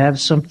like to have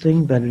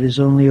something, but it is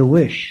only a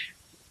wish.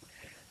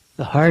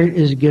 The heart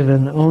is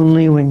given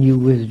only when you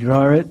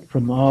withdraw it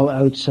from all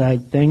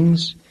outside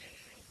things,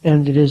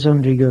 and it is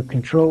under your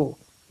control.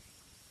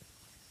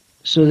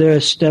 So there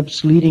are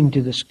steps leading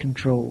to this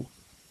control.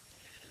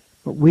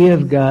 What we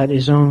have got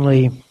is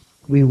only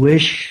we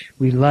wish,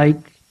 we like,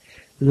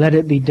 let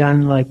it be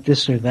done like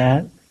this or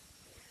that.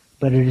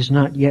 but it is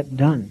not yet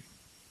done.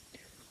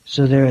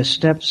 So there are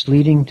steps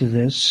leading to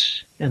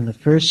this, and the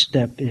first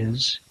step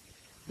is,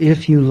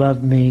 if you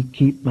love me,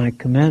 keep my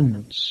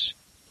commandments.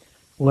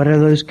 What are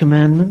those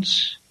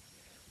commandments?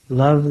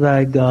 Love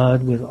thy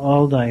God with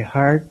all thy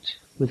heart,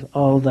 with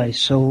all thy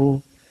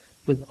soul,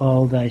 with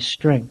all thy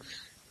strength.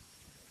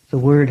 The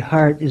word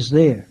heart is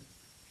there.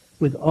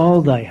 With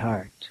all thy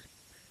heart.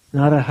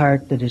 Not a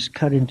heart that is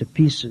cut into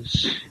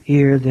pieces,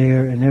 here,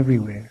 there, and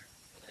everywhere.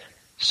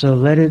 So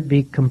let it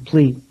be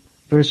complete,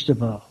 first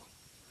of all.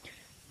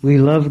 We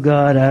love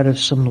God out of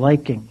some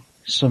liking,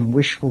 some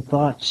wishful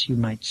thoughts, you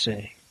might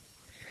say.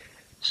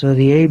 So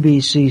the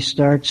ABC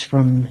starts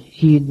from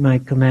heed my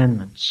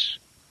commandments.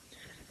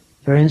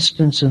 For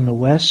instance, in the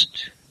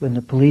West, when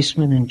the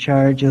policeman in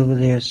charge over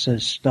there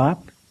says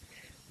stop,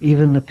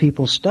 even the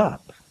people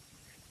stop.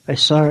 I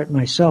saw it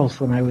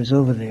myself when I was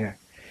over there.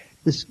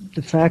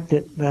 The fact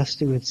that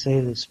Master would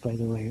say this, by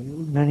the way,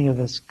 many of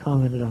us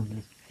commented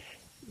on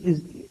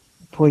this,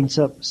 points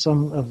up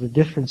some of the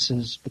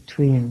differences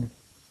between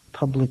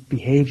public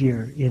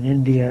behavior in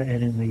India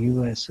and in the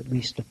U.S., at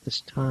least at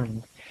this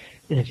time.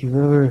 And if you've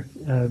ever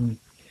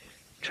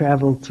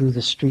traveled through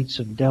the streets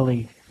of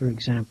Delhi, for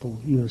example,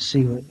 you'll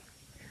see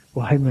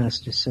why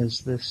Master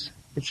says this.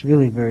 It's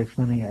really very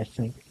funny, I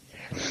think.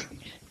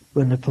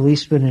 When the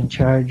policeman in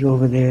charge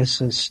over there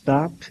says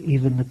stop,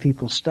 even the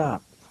people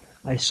stop.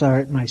 I saw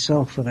it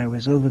myself when I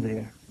was over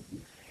there.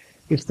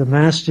 If the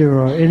Master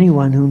or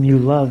anyone whom you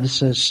love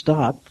says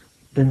stop,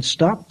 then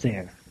stop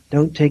there.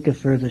 Don't take a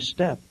further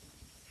step.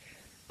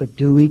 But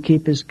do we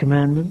keep his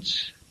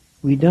commandments?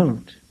 We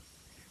don't.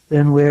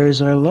 Then where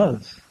is our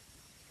love?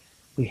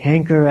 We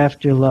hanker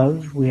after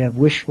love. We have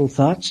wishful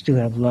thoughts to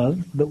have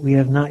love, but we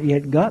have not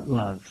yet got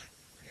love.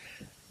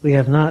 We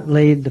have not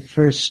laid the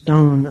first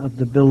stone of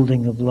the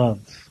building of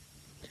love.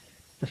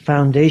 The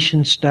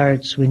foundation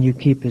starts when you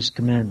keep his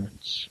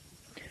commandments.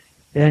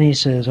 Then he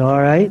says,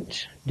 all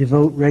right,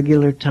 devote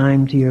regular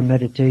time to your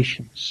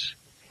meditations.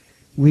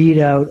 Weed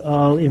out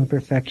all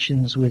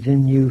imperfections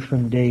within you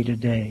from day to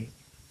day.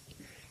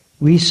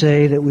 We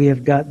say that we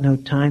have got no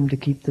time to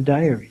keep the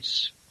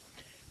diaries.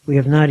 We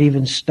have not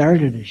even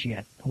started as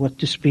yet. What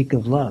to speak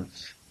of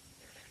love?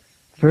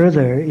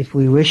 Further, if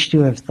we wish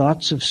to have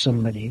thoughts of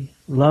somebody,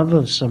 love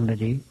of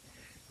somebody,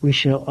 we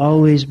shall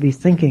always be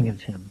thinking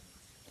of him.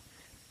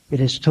 It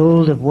is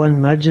told of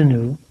one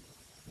Majnu,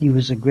 he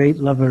was a great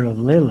lover of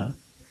Leela,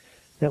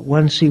 that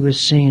once he was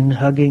seen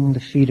hugging the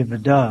feet of a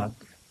dog.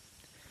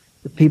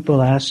 The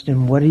people asked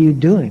him, what are you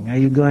doing? Are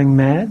you going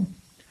mad?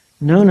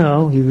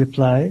 No, he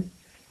replied.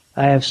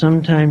 I have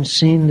sometimes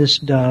seen this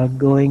dog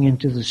going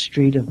into the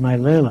street of my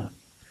Leela,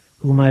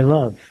 whom I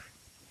love.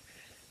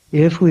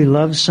 If we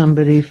love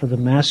somebody for the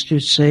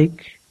Master's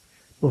sake,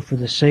 or for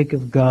the sake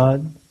of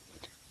God,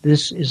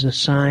 this is a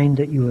sign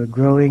that you are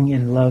growing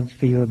in love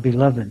for your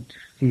beloved,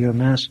 for your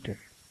Master.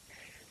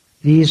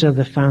 These are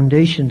the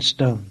foundation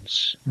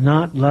stones,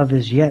 not love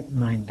as yet,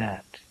 mind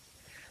that.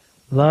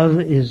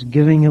 Love is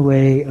giving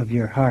away of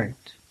your heart.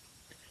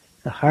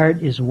 The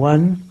heart is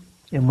one,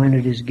 and when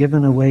it is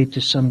given away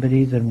to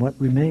somebody, then what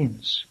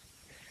remains?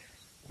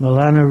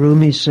 Maulana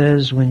Rumi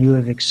says, when you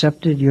have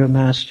accepted your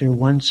Master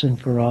once and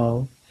for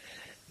all,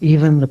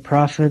 even the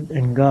Prophet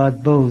and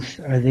God both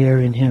are there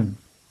in him.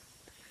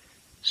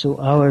 So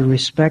our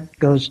respect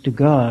goes to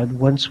God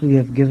once we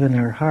have given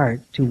our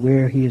heart to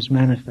where he is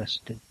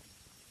manifested.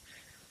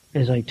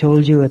 As I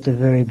told you at the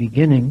very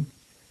beginning,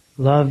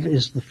 love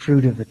is the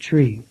fruit of a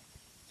tree.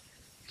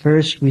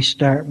 First we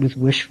start with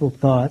wishful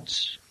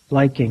thoughts,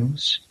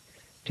 likings,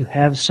 to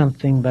have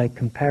something by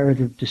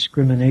comparative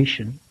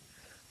discrimination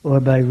or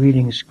by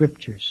reading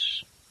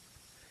scriptures.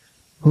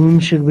 Whom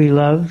should we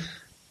love?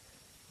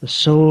 The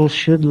soul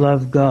should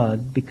love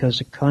God because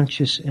a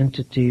conscious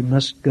entity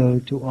must go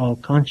to all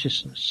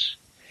consciousness.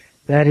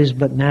 That is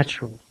but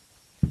natural.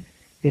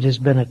 It has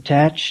been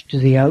attached to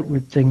the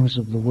outward things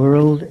of the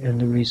world, and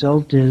the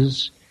result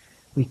is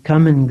we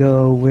come and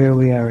go where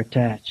we are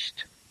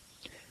attached.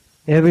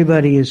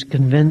 Everybody is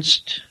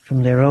convinced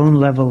from their own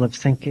level of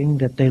thinking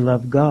that they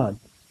love God.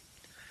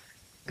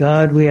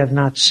 God we have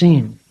not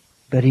seen,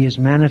 but he is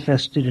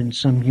manifested in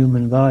some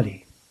human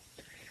body.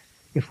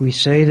 If we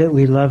say that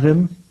we love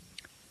him,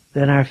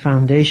 then our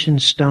foundation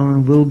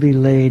stone will be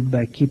laid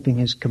by keeping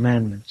his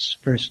commandments,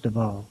 first of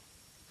all.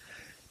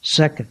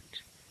 Second,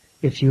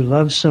 if you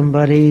love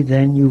somebody,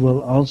 then you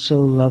will also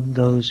love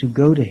those who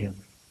go to him.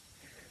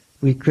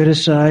 We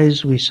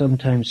criticize, we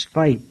sometimes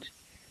fight,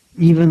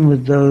 even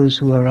with those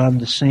who are on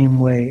the same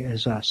way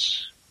as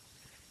us.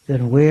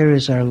 Then where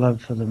is our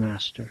love for the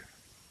Master?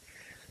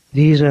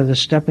 These are the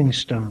stepping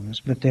stones,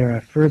 but there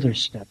are further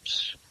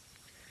steps.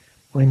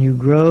 When you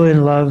grow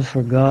in love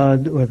for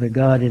God or the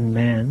God in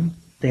man,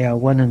 they are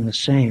one and the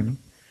same,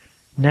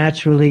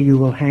 naturally you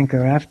will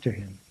hanker after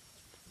him.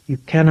 You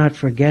cannot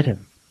forget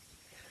him.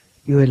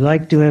 You would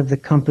like to have the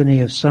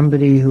company of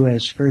somebody who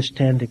has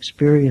first-hand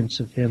experience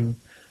of him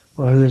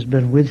or who has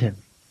been with him.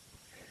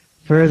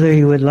 Further,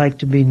 you would like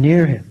to be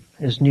near him,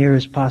 as near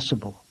as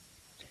possible.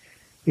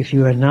 If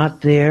you are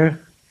not there,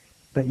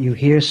 but you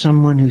hear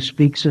someone who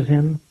speaks of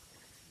him,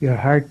 Your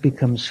heart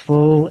becomes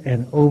full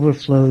and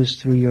overflows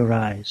through your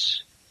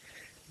eyes.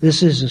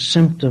 This is a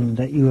symptom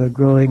that you are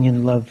growing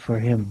in love for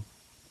Him.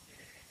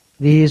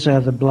 These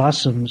are the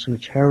blossoms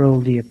which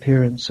herald the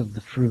appearance of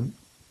the fruit.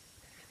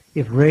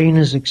 If rain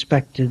is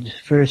expected,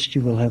 first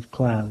you will have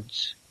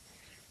clouds.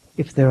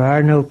 If there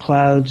are no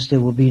clouds,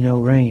 there will be no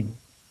rain.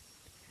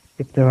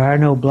 If there are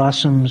no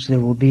blossoms,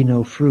 there will be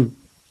no fruit.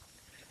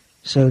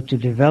 So to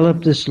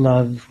develop this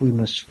love, we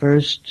must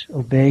first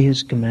obey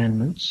His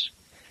commandments.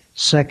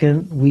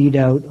 Second, weed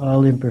out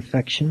all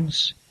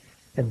imperfections.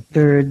 And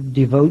third,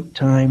 devote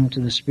time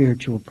to the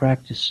spiritual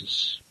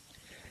practices.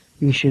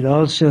 You should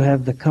also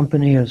have the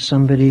company of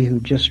somebody who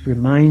just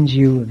reminds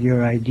you of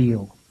your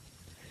ideal.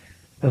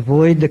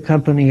 Avoid the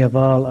company of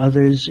all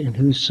others in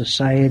whose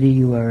society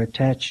you are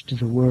attached to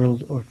the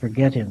world or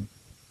forget Him.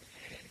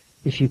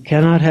 If you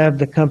cannot have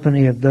the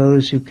company of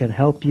those who can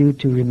help you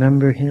to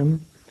remember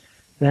Him,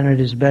 then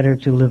it is better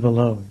to live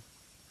alone.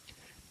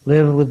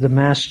 Live with the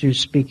Master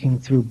speaking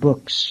through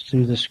books,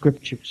 through the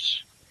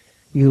Scriptures.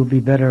 You will be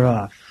better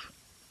off.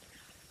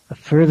 A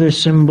further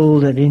symbol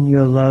that in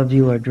your love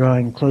you are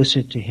drawing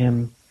closer to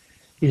Him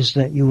is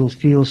that you will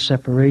feel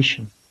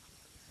separation.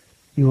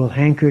 You will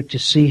hanker to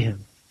see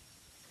Him.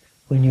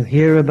 When you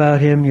hear about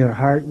Him, your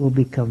heart will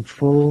become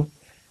full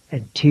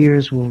and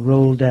tears will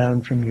roll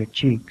down from your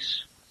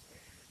cheeks.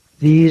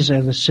 These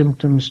are the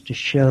symptoms to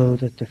show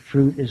that the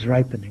fruit is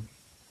ripening.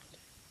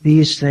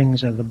 These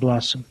things are the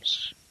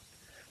blossoms.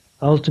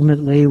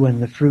 Ultimately, when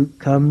the fruit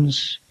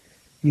comes,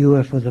 you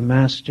are for the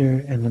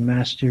Master and the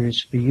Master is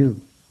for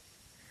you.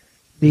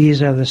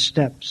 These are the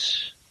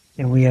steps,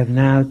 and we have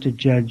now to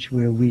judge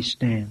where we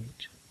stand.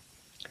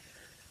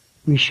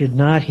 We should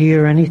not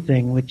hear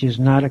anything which is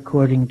not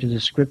according to the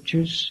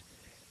Scriptures,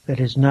 that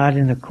is not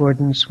in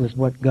accordance with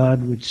what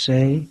God would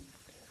say,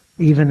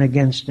 even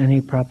against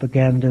any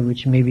propaganda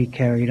which may be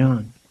carried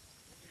on.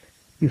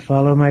 You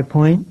follow my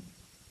point?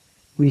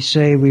 We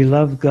say we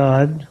love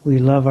God, we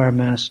love our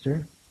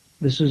Master.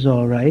 This is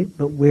all right,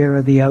 but where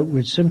are the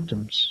outward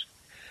symptoms?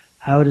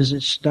 How does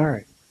it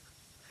start?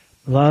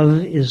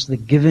 Love is the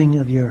giving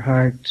of your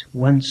heart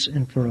once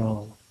and for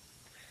all.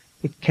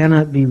 It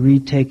cannot be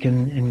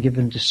retaken and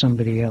given to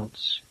somebody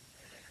else.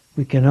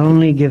 We can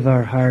only give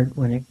our heart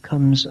when it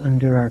comes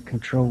under our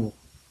control.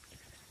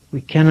 We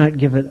cannot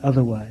give it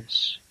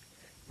otherwise.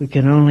 We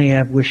can only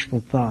have wishful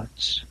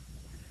thoughts.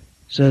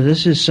 So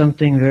this is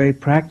something very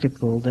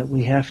practical that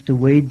we have to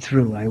wade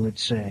through, I would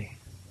say.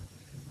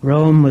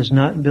 Rome was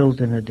not built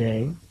in a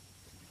day.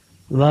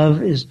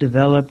 Love is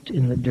developed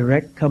in the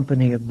direct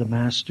company of the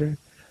Master,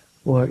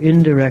 or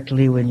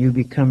indirectly when you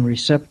become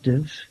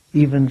receptive,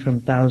 even from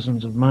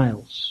thousands of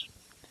miles.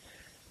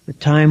 The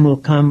time will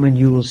come when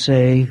you will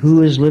say,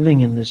 who is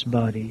living in this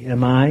body?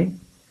 Am I?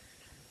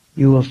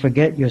 You will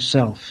forget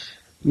yourself.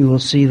 You will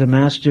see the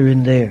Master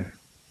in there.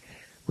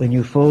 When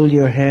you fold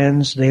your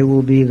hands, they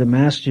will be the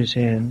Master's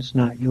hands,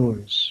 not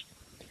yours.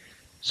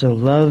 So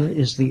love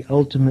is the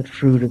ultimate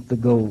fruit of the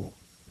goal.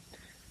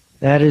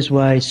 That is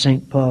why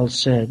St. Paul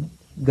said,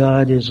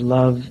 God is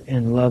love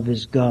and love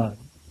is God.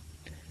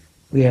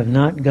 We have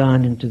not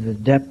gone into the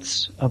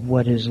depths of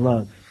what is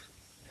love.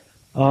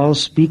 All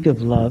speak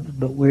of love,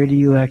 but where do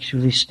you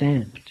actually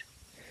stand?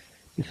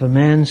 If a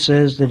man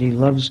says that he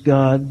loves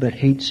God but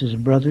hates his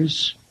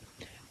brothers,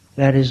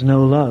 that is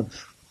no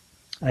love.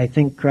 I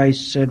think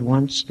Christ said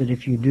once that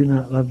if you do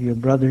not love your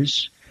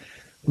brothers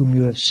whom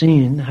you have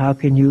seen, how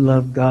can you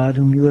love God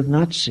whom you have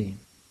not seen?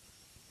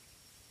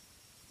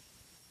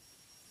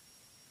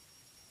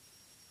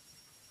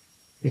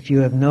 If you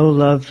have no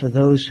love for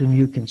those whom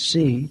you can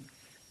see,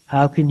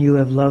 how can you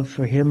have love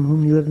for Him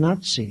whom you have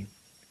not seen?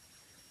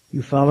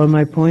 You follow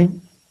my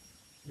point?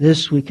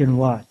 This we can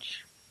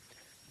watch.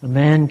 A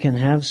man can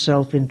have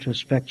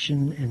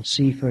self-introspection and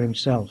see for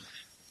himself.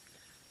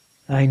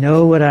 I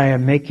know what I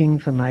am making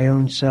for my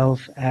own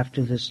self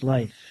after this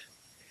life.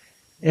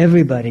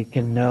 Everybody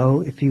can know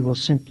if he will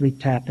simply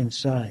tap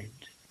inside.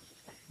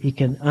 He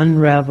can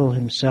unravel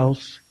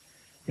himself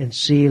and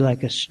see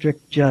like a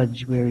strict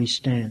judge where he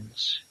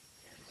stands.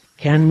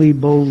 Can we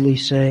boldly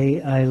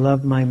say, I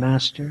love my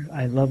Master,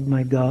 I love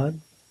my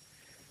God?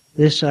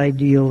 This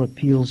ideal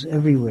appeals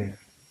everywhere,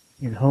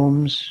 in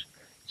homes,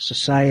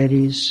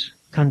 societies,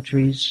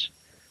 countries,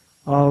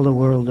 all the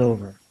world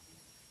over.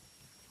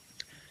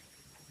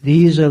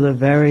 These are the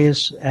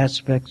various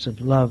aspects of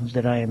love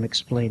that I am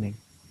explaining.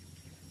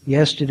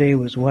 Yesterday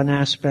was one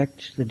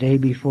aspect, the day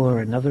before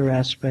another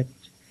aspect,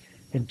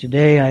 and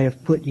today I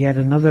have put yet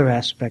another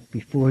aspect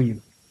before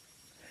you.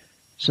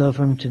 So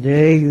from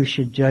today you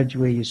should judge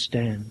where you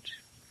stand.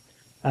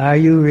 Are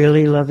you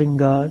really loving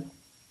God?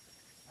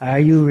 Are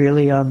you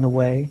really on the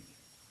way?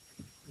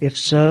 If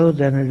so,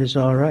 then it is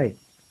all right.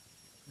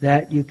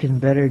 That you can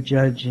better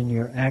judge in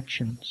your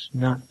actions,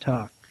 not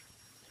talk.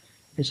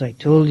 As I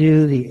told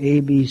you, the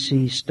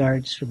ABC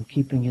starts from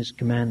keeping His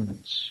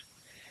commandments.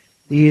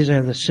 These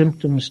are the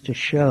symptoms to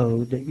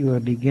show that you are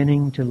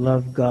beginning to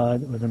love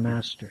God or the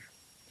Master.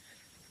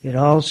 It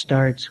all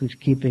starts with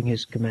keeping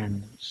His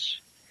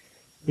commandments.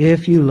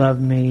 If you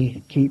love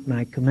me, keep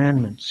my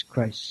commandments,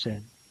 Christ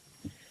said.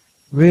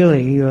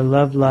 Really, your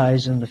love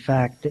lies in the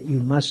fact that you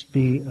must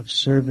be of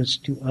service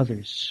to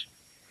others.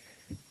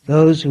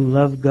 Those who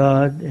love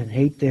God and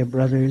hate their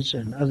brothers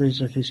and others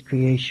of His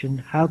creation,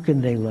 how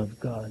can they love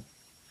God?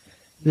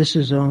 This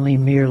is only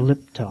mere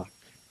lip talk.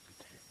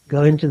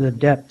 Go into the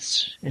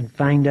depths and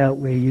find out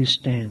where you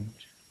stand.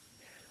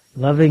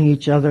 Loving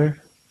each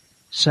other,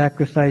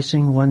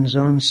 sacrificing one's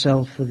own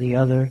self for the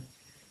other,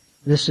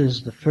 this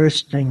is the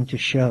first thing to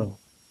show.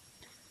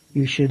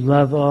 You should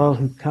love all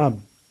who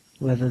come,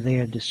 whether they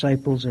are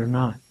disciples or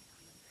not.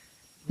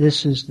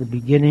 This is the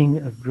beginning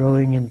of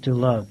growing into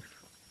love.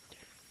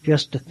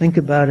 Just to think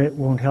about it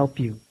won't help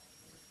you.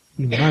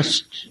 You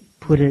must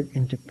put it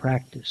into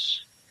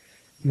practice.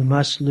 You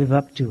must live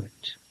up to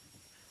it.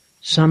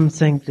 Some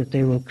think that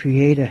they will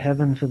create a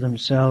heaven for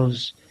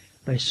themselves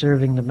by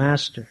serving the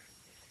Master.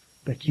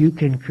 But you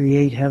can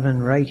create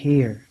heaven right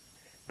here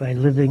by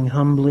living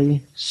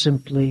humbly,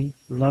 simply,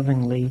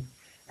 lovingly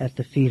at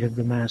the feet of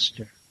the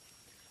Master.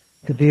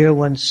 Kabir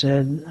once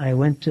said, I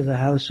went to the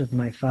house of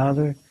my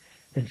father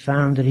and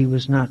found that he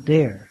was not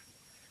there.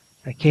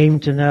 I came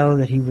to know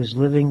that he was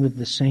living with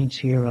the saints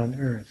here on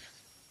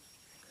earth.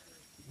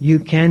 You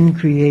can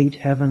create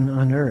heaven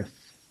on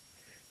earth.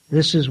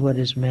 This is what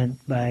is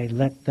meant by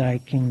let thy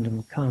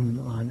kingdom come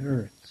on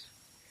earth.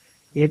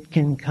 It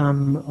can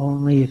come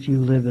only if you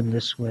live in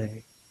this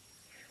way.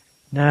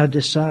 Now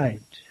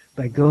decide,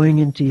 by going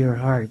into your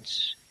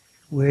hearts,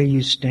 where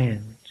you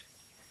stand.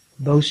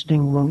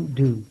 Boasting won't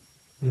do.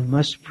 You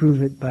must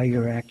prove it by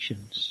your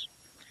actions.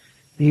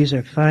 These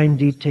are fine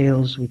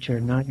details which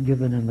are not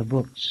given in the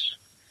books.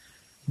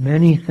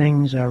 Many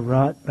things are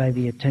wrought by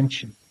the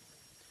attention.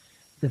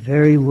 The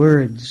very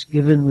words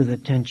given with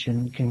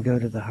attention can go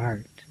to the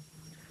heart.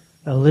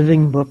 A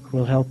living book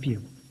will help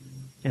you,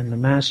 and the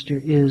Master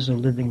is a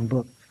living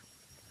book.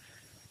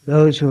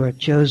 Those who are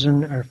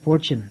chosen are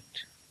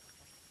fortunate.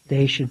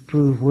 They should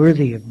prove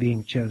worthy of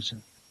being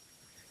chosen.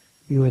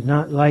 You would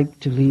not like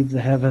to leave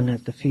the heaven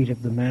at the feet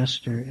of the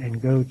Master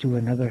and go to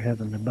another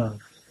heaven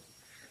above.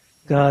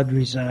 God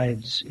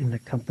resides in the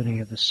company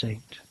of a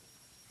saint.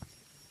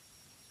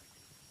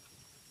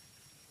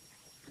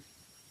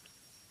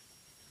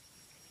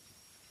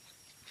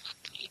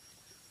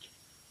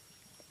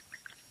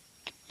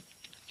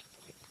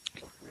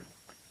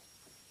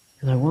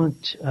 And I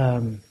want,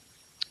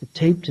 the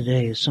tape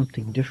today is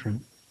something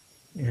different,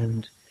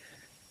 and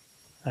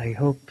I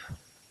hope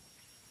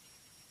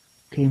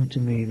came to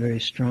me very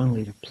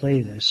strongly to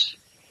play this.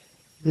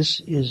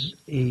 This is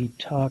a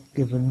talk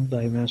given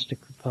by Master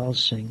Kripal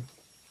Singh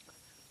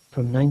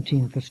from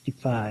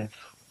 1955,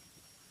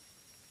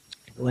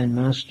 when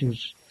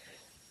Masters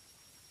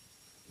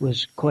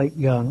was quite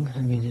young.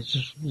 I mean,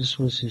 this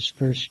was his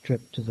first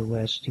trip to the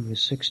West. He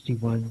was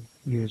 61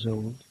 years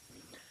old.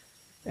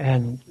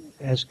 And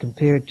as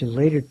compared to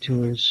later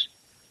tours,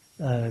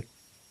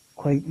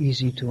 quite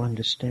easy to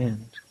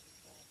understand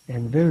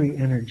and very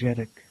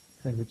energetic,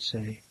 I would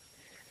say.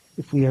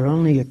 If we are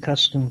only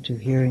accustomed to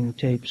hearing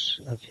tapes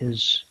of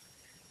his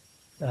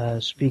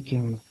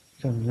speaking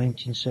from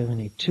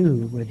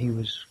 1972 when he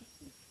was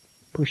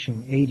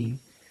pushing 80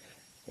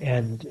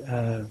 and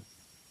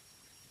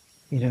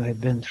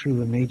had been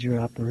through a major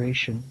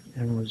operation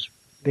and was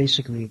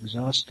basically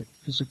exhausted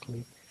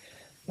physically,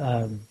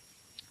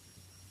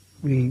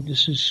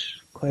 this is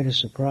quite a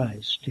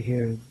surprise to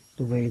hear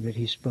the way that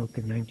he spoke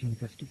in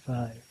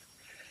 1955.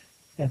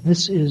 And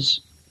this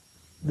is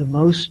the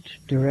most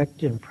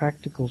direct and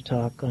practical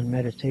talk on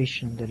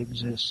meditation that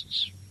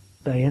exists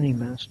by any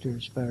master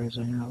as far as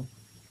I know.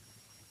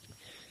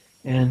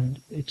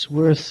 And it's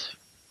worth,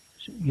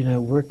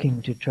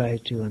 working to try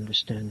to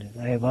understand it.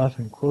 I have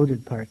often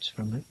quoted parts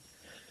from it.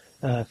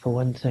 For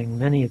one thing,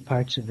 many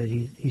parts of it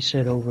he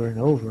said over and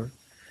over,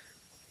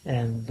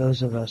 and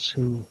those of us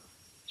who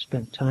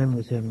spent time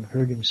with him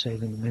heard him say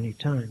them many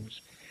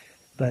times.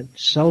 But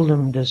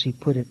seldom does he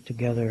put it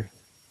together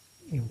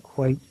in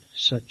quite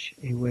such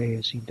a way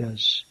as he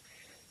does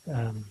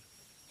in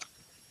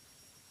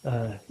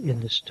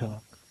this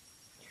talk.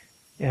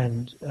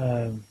 And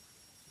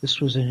this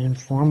was an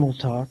informal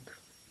talk.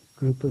 A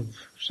group of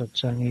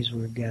satsangis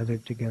were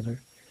gathered together,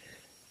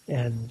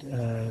 and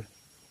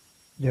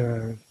there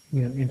are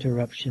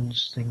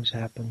interruptions, things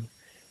happen.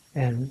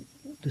 And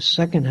the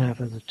second half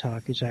of the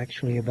talk is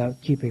actually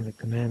about keeping the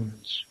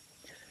commandments.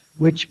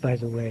 Which, by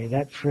the way,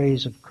 that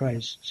phrase of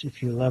Christ's,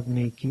 if you love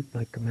me, keep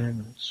my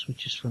commandments,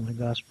 which is from the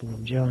Gospel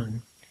of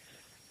John,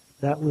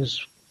 that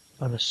was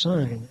on a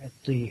sign at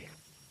the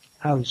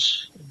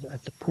house,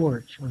 at the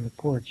porch, on the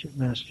porch at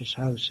Master's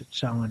house at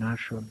Sawan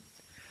Ashram.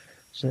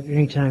 So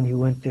anytime you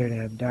went there to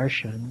have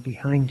darshan,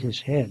 behind his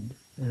head,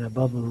 and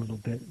above a little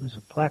bit, was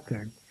a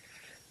placard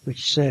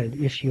which said,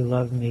 if you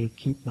love me,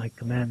 keep my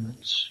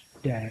commandments,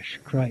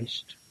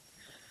 Christ.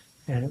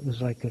 And it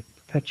was like a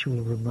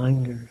perpetual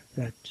reminder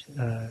that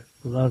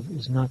love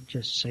is not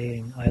just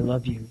saying, I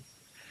love you.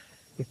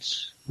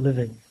 It's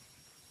living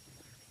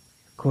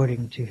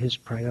according to his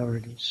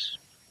priorities.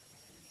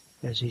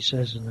 As he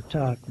says in the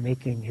talk,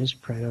 making his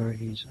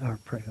priorities our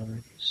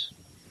priorities.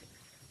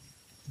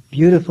 The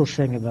beautiful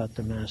thing about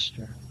the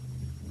Master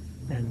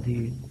And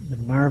the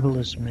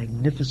marvelous,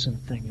 magnificent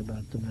thing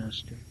about the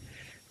Master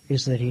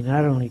is that he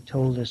not only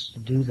told us to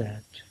do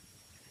that,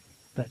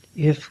 but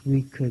if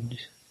we could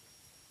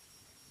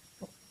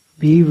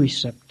be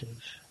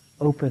receptive,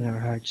 open our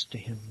hearts to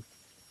him,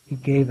 he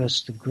gave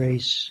us the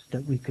grace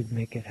that we could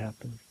make it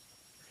happen.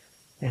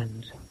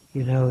 And,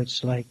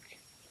 it's like,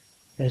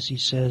 as he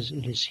says,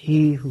 it is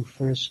he who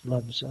first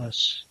loves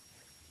us.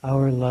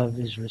 Our love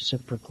is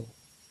reciprocal.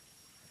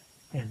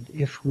 And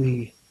if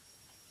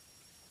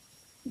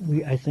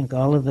I think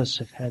all of us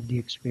have had the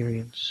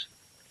experience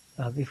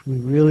of, if we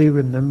really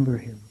remember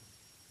him,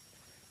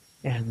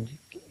 and,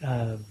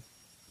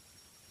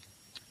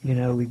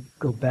 we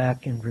go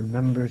back and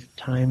remember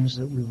times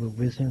that we were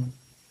with him,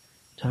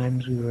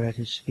 times we were at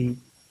his feet,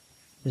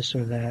 this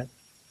or that,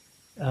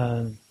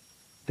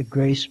 the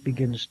grace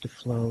begins to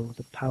flow,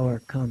 the power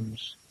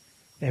comes,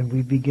 and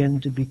we begin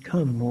to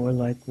become more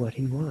like what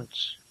he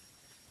wants.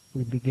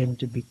 We begin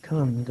to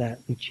become that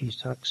which he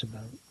talks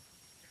about.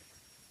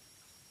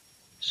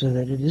 So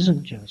that it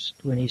isn't just,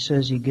 when he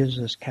says he gives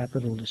us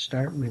capital to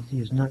start with, he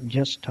is not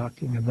just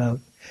talking about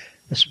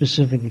a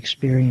specific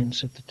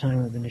experience at the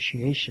time of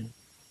initiation.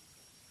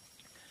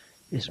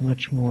 It's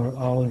much more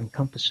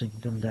all-encompassing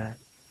than that.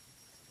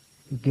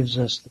 He gives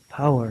us the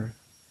power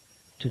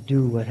to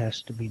do what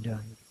has to be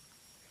done.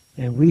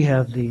 And we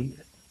have the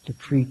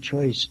free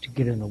choice to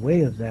get in the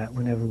way of that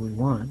whenever we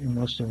want, and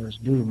most of us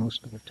do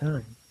most of the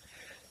time.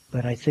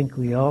 But I think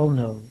we all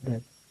know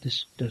that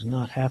this does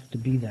not have to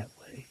be that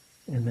way,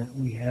 and that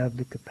we have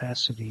the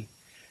capacity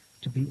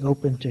to be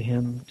open to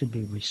him, to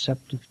be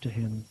receptive to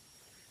him,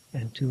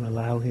 and to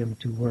allow him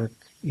to work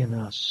in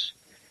us.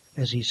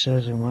 As he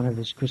says in one of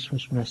his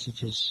Christmas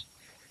messages,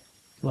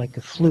 like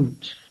a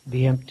flute,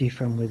 be empty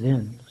from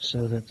within,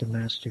 so that the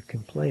Master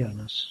can play on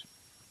us.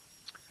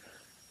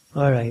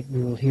 All right,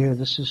 we will hear,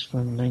 this is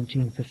from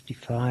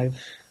 1955,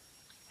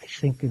 I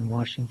think in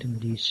Washington,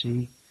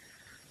 D.C.,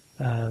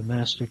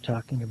 Master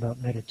talking about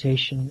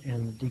meditation,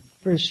 and the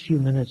first few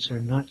minutes are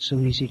not so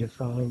easy to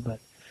follow, but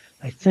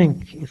I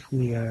think if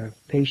we are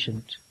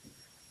patient,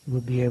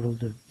 we'll be able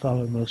to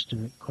follow most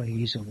of it quite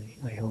easily,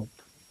 I hope.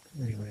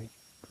 Anyway.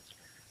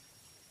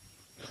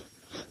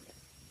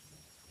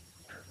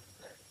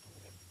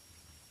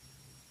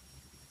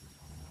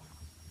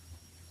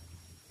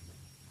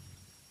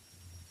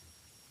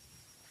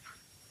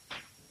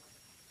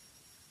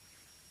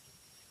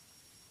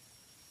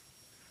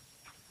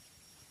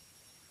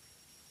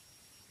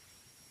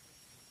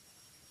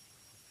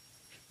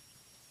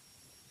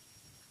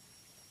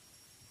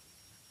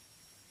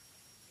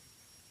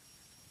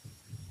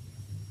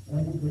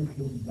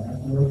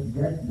 Was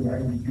just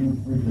behind the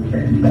with the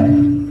setback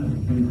of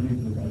the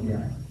with the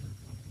idea.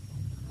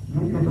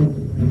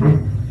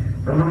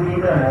 Probably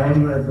the eye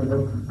was the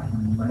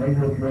mind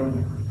of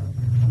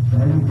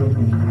very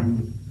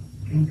differently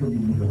into the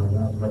middle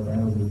of what I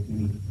would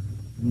see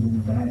in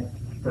that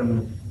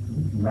space,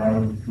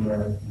 life,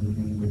 fear,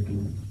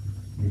 between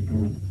the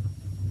two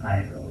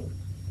eyebrows.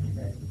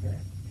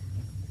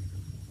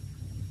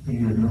 If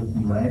you look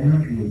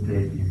violently into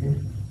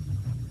it,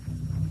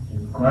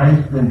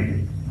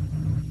 constantly.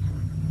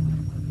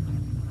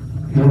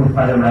 You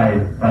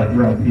paralyze what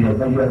you have fear,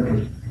 but you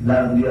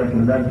have to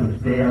learn to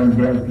stay on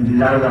there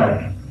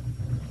longer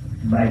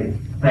by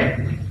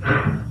practice.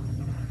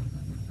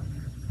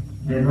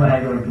 There's no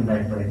error to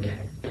that by that.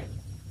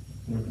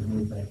 You have to do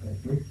it by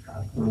practice.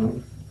 Of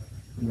course,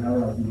 now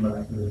of the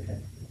miraculous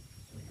action.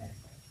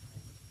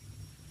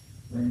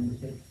 When you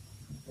say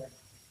that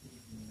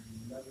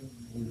loving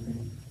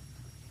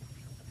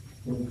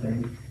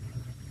movement,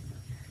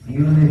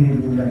 even if you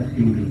do not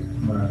see this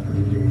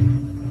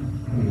miraculous,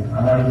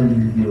 always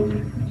you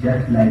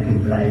just like a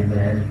blind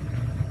man.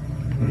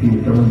 If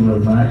you told your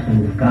master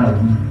is come,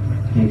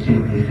 he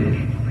simply says,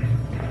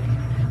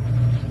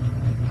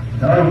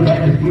 all he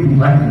can see the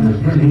master is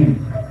still he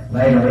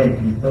wide awake,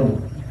 he saw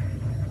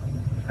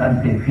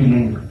something,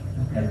 feeling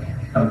that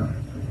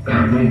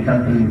doing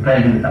something in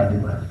presence of the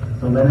master.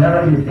 So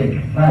whenever you say,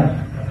 first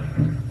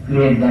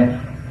create that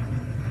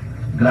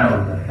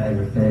ground, as I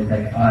say,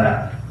 that aura,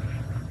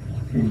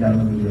 sit down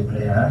in your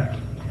prayer,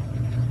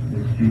 the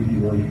street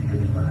devotion to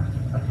the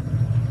Master,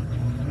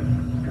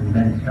 and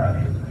then start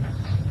it.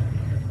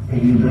 If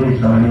you do it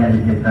slowly as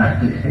the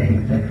Master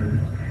saying that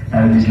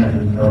every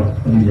doesn't know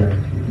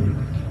results to do.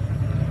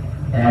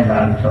 And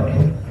also,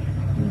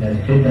 you can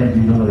sit at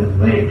the door and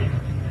wait.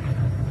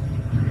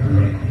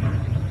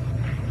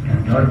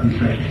 And not be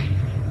present.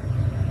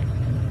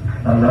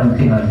 For one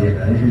thing or the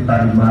other, this is for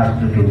the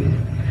Master to do.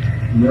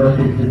 Yours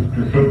is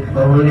to sit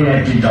only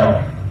at the door.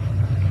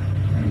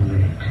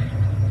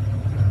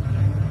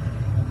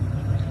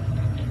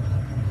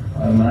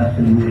 Our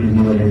Master used to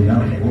give an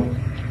example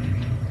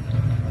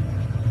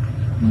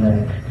that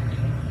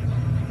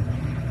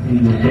if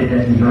you sit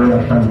at the door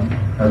of some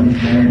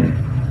man,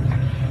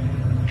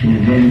 he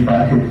then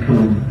passes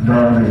through the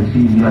door and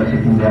sees you are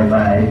sitting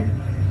thereby.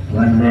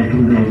 1 day, 2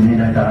 days, he may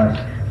not ask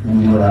who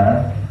you are.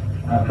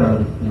 After,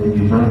 when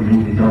you don't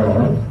leave the door,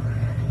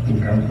 he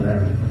comes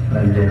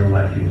and then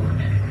what you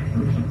want.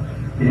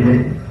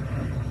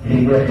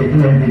 He was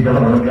sitting at the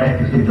door,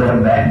 that's the door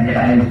back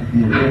behind,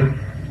 you see,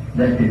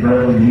 that's the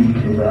door leads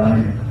to God,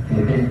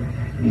 you see.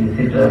 You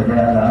sit over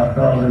there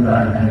after all the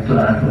God has to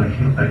ask what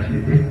you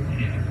see.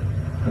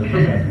 So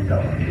sit at the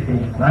door, you see,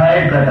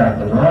 quiet cut up,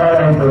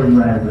 all those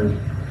environments,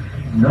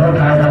 no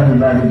thought of the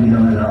body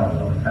belongs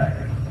outside.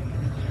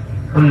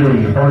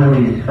 Fully,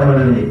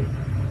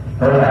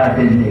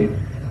 wholeheartedly,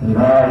 with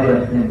all your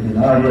strength, with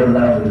all your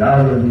love, with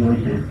all your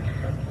devotion,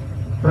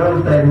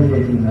 whole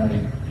penetrating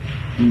mind,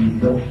 he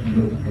just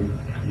looks at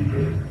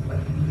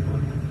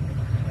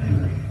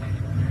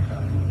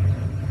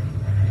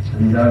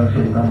the results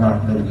will come up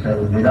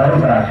themselves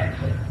without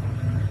asking.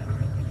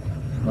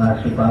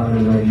 Master Power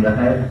is over your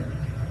head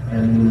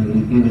and he will be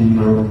giving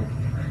you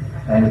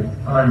an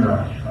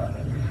unasked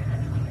Father.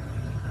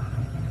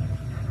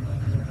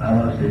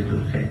 Ours is to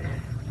sit.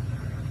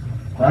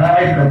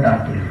 Quite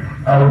conducted,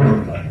 out of the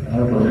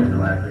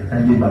environment,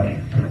 and the body.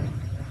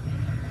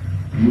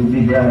 You be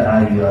there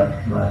as you are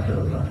Master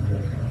of God.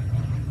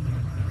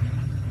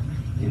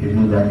 If you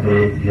do that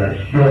way, you are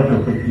sure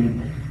to succeed.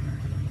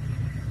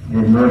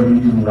 There is no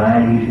reason why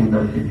we should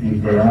not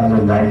succeed. There are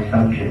no life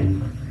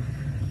functions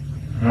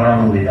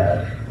wrong with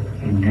us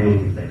in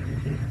doing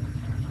practices.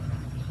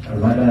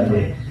 And what are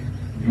the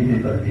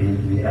difficulties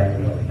we have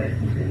in our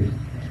practices?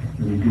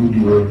 We do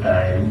devote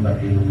time,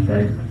 but even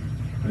then,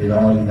 with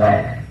all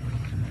that,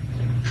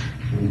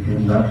 we do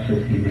not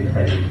succeed in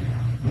having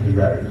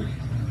results.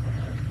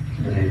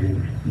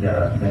 There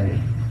are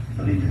many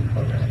reasons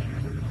for that.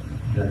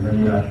 There are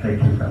many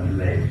aspects of the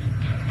way.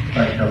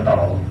 First of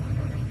all,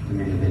 we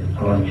will be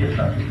conscious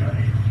of the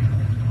body.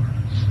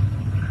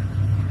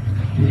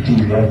 You see,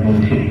 you have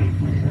been sitting,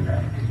 this and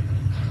that.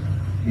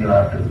 You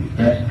have to be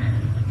just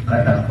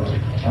cut off of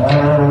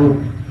all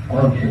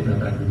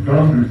consciousness of it.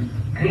 Don't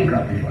think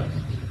of it once.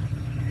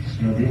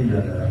 You're danger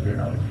of it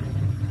out.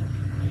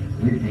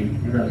 With the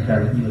inner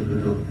self, you have to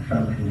look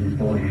something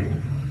before you.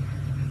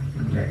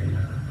 That is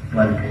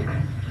one thing.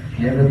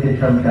 The other thing,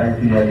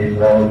 sometimes we are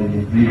involved in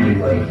the breathing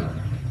going on.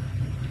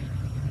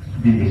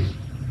 Breathing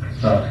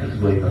process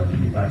going on in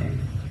the body.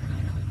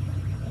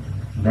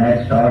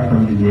 That starts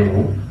from the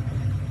navel,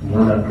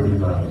 goes up to the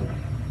mouth.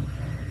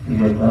 If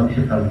you are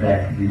conscious of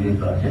that breathing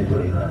process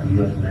going on,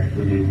 you are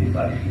naturally in the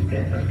body, you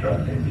can control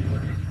the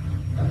body.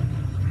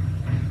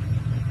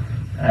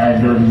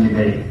 As during the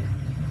day,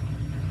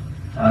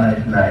 or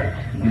at night,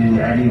 during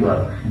any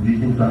work,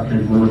 breathing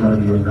process goes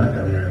on, you are not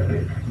aware of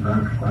it,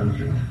 not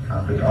conscious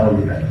of it all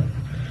the time.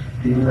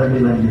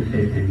 Similarly, when you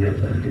say to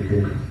yourself, this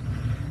is,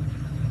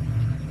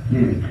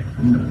 leave it,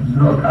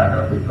 no thought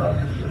of the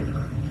process going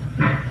on.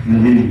 You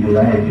read, you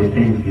write, you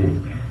think, you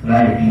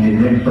write, you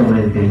read so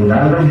many things, and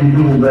all of these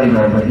things going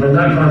on, but you are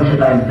not conscious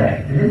of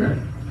that, isn't it?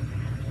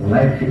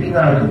 Like sitting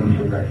also, we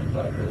should not be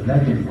conscious,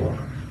 that is more.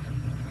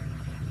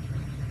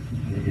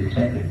 It is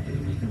second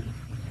thing.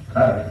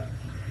 Third,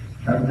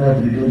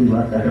 sometimes we do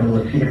what that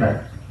over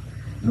secret,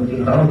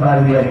 looking how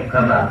far we have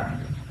come up,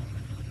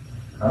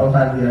 how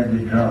far we have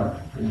withdrawn.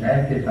 In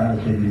that case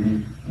also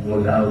we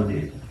go down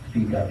the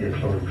speak of your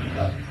soul to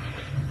God.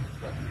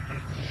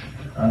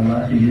 Our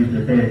Master used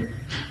to say,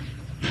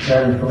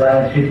 "Sir,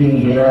 while sitting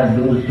here,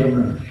 do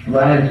simple.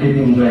 While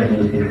sitting here,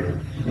 do simple."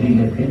 When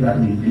you think of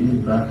the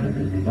breathing process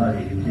in the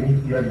body, you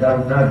think you are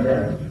down, not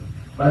there.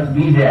 Must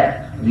be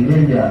there,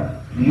 remain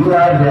there. You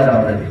are there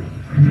already.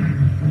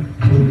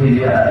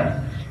 You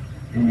are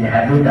in the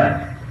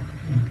habitat.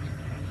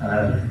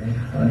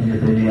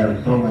 Consciously we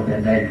have so much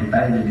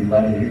identified with the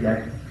body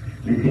that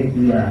we think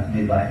we are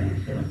the body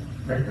itself.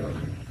 That's all.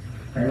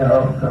 And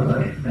how come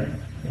on?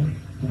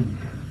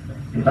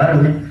 You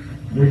follow me?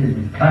 This is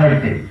the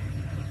third thing.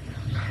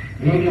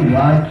 If you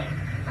watch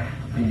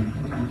the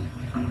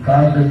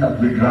process of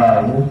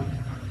withdrawal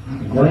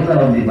going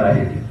on the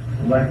body,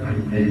 what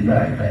is the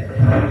result right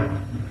there?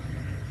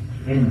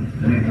 In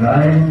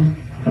withdrawing,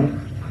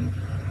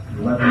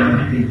 what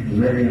one feels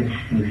very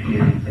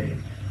excruciating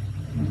pain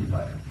in the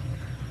body.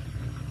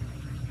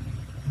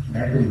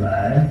 That is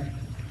why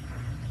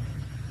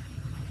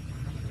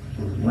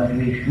what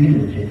we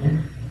experience is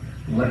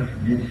what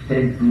this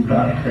said to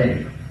God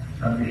said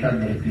on the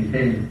subject. He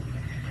says,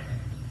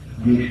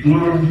 the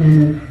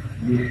experiences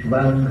this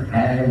one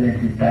has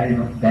at the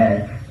time of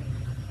death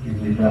in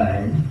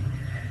withdrawing,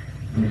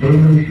 the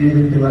same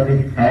experience what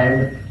it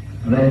had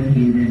when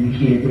he is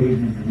initiated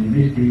into the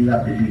mysteries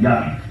of the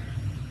beyond.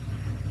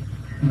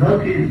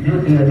 Notice,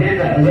 again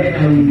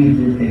I repeat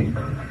this thing.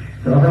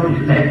 So how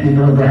much like you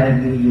know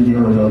that you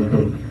know also.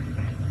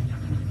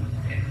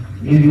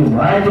 If you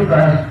watch the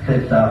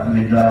process of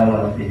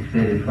withdrawal of the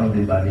spirit from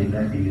the body,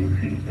 then you will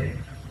feel pain.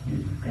 You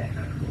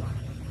cannot go on.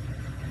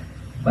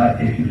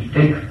 But if you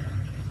stick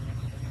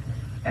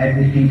at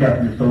the seat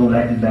of the soul,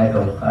 at the back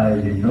of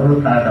eyes, with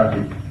no thought of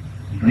the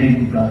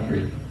breathing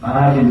process,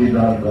 or the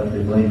withdrawal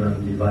process going on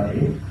in the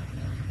body,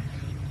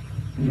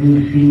 you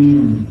will see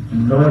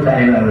in no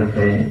time, I would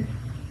say,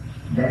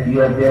 that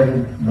you are there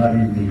with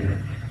body's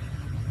leader.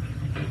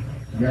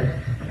 Just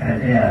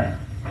an air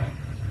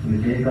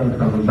will take on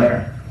from the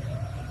button.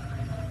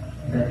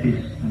 That is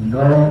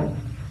no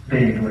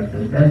pain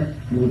whatsoever.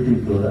 Just 2, 3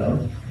 goes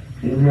out,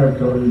 in your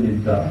soul will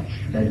drop,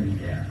 that is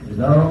there,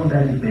 without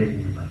any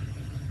patience.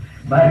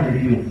 But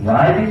if you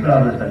widely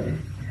promise of it,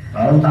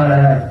 all power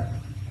has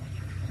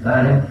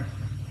gone up,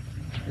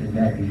 then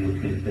that you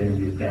feel then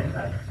you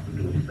cannot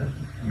do it.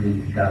 You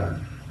will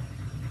down.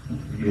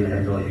 You will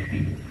have no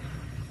experience.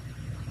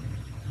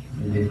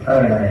 In the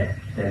third I am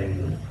telling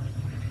you,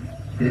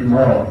 still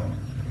more.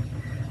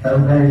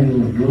 Sometimes you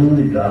do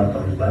the job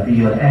of the body,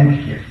 you are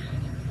anxious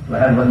to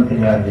have one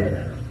thing or the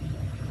other.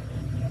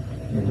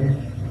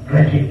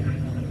 Pressing.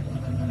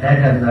 That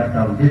has not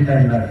come, this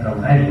has not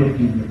come, I should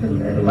keep this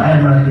and that,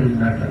 why master is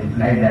not coming,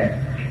 like that.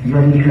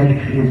 Your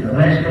intellect is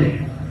restless.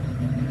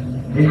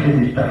 This should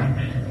be stopped.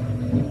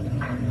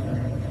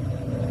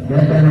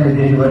 Just as I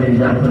gave you an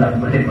example of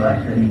my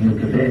master, you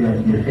today when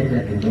you sit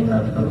at the door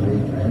of something,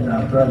 and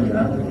after all you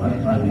have to watch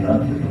while you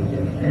have to do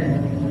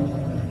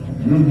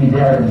you'll be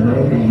there and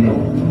waiting you.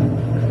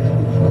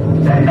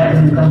 That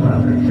hasn't come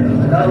out itself,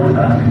 without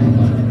asking.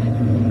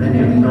 Then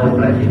you have no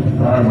pleasure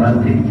for one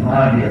thing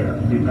or the other.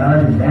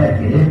 Because in that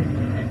case,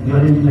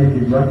 your intellect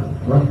is what?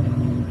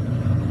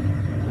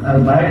 Our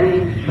body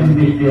should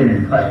be still,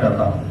 first of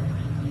all.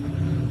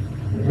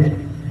 Is it?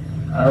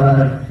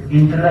 Our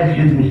intellect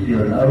should be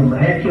still, our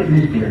mind should be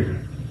still.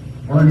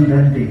 Only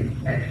then the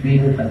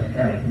experience of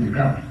self will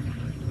come.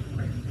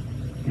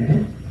 Is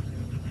it?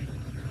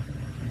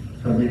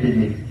 So this is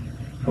the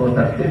fourth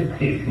or fifth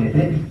thing, is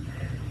it?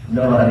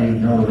 No hurry,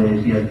 no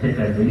race, you sit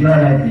at the, you are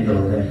at the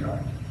door, that's all.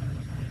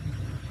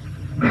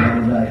 I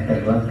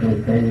said, one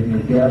could say, you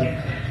care.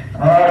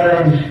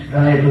 Always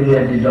try to be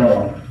at the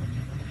door.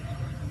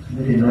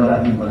 This is no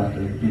happy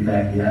master, it's the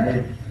back the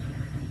eyes,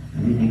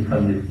 leading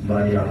from the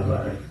body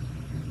onward.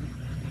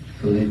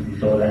 So the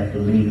soul has to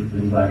leave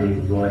the body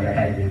and go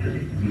ahead into the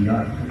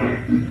beyond.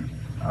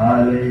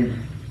 Always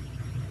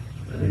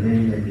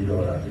remain at the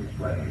door of this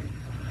body.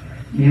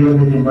 Even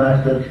when the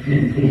master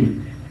still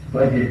sees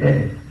what he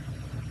said,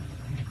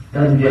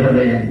 doesn't get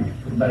away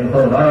and by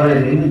whole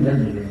always even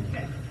doesn't away.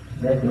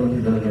 That's the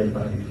only door that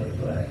body can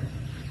go ahead.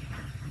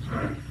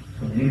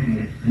 So if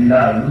you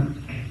learn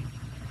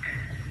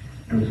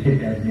to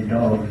sit at the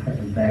door at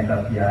the back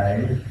of your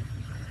eyes,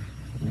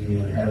 you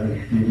will have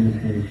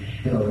experiences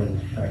sure and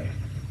certain.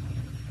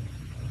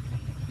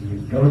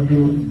 Don't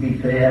you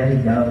betray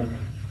any doubt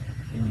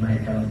in my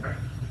talk.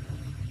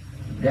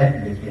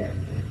 Definitely I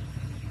will.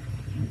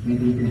 We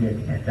need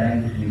that at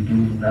times we do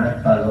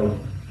not follow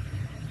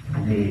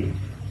the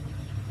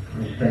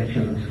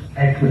instructions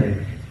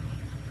accurately.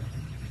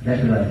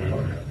 That's why we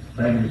hold up.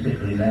 When you sit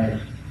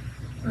relaxed,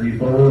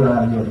 repose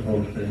on your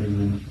force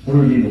and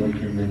full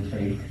devotion and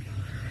faith,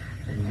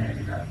 and that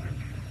is how.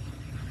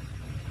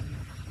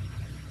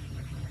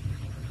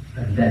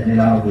 And that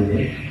along with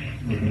it,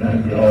 we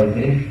learn the whole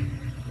thing,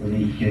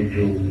 we should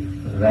do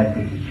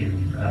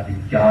repetition of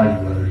the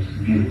charge words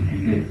given to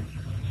you.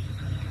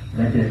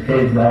 That is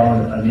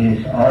safeguard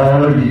against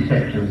all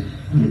deceptions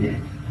within.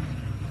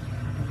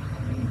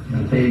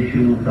 To save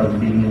you from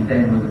being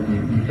entangled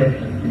in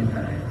deceptions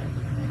inside.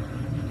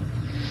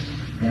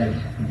 That's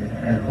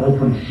an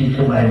open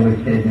system, I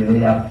would say, the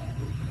way up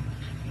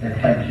that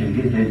helps you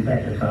get it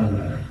better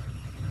somewhere.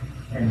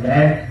 And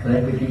that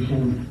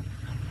repetition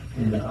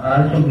will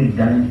also be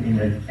done in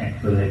an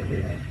accurate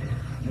way.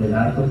 There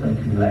are also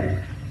something like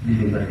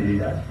difficulty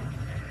with us.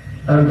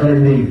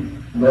 Sometimes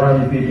we go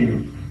on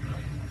repeating,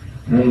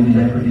 doing the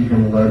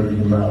repetition word with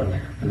the mouth,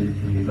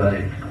 in the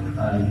body,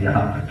 or in the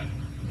heart,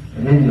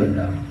 and then you're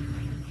down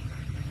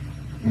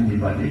in the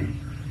body.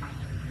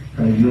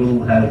 So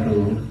you have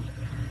to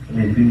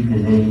repeat the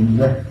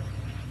names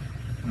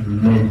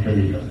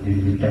mentally, you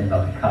depend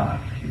on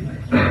thoughts, you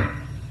might say.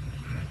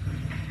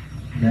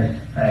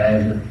 Just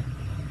as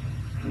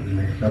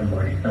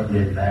somebody, some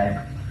days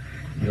back,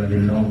 you had a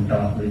long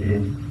talk with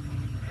him.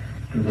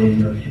 Today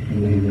you are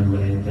sitting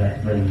remembering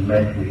that when he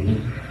met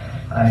me,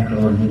 I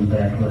told him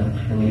that once,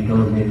 and he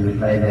told me in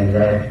reply like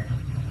that,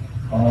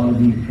 all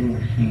these things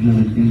you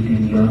repeat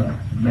in your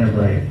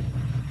memory,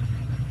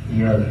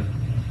 your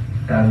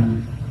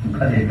tongue,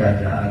 but it does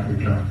the heart is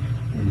not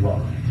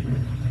involved.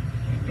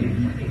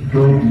 Do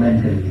it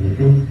mentally, you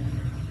see,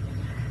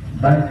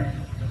 but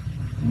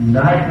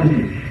not with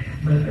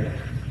it.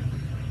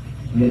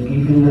 You are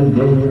keeping them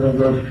going in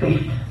those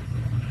fixed.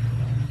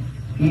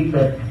 Keep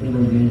that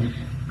this,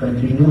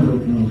 continue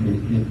looking into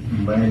it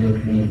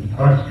mindlessly,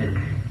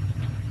 constantly.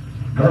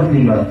 Don't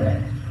leave out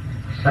that.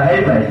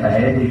 Side by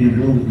side, if you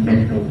do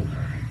mental,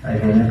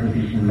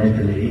 repetition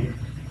mentally,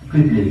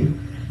 quickly,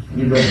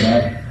 you get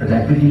that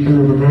repetition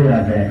will remain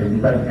like that,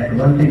 because at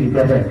one thing you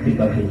cannot pick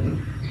up into.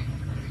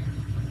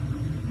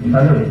 You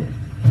follow it?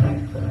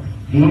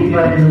 If you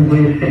are in a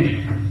way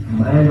fixed,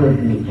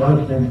 mindlessly,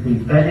 constantly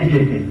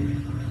penetrating,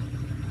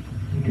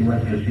 you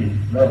want to see,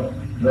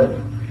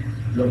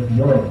 look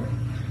more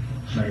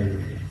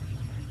mindlessly.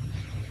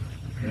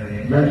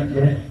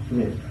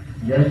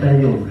 Just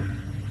as you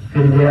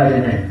fill the air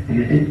in it,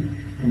 you see,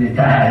 in the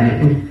tire, you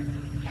see,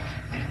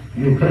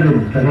 you fill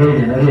it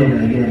again and again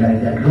and again like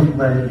that, look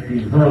mindlessly,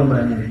 more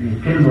mindlessly,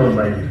 still more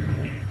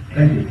mindlessly.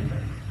 Continue.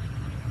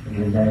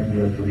 Even that we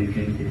have to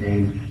repeat the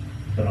names,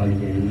 all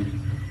names,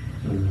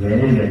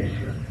 very, very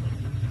sure.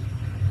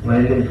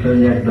 Very, very sure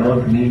that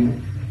don't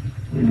mean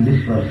in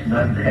this verse,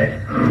 not that.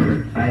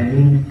 I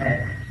mean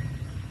that.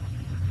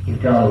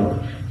 It all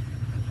works.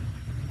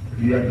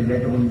 You have to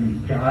get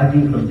only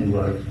charging from the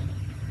words.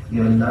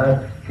 You are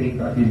not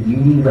taking up the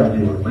meaning of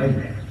your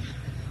mind.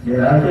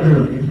 There are also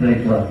little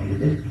intellectual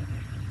pieces.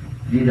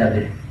 These are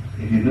the,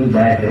 if you do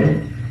that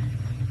way,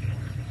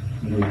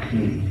 you will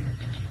see,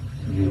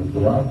 you will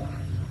go up,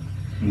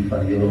 see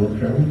for your own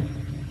self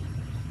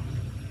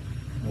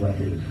what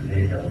is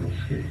laid down in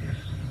scriptures.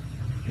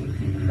 You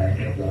see the light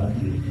of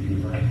God, you see the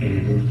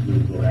marketable, you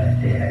go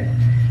as they had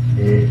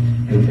day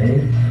to day.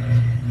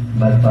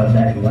 But for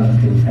that one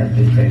thing has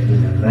to be practiced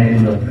in a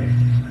regular practice.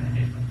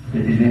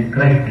 It is been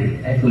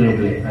correctly,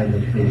 accurately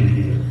understood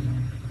here.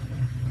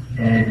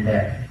 And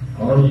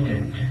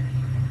constant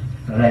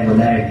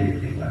regularity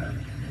is required.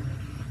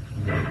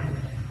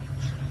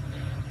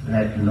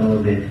 Let's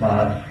know they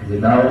fast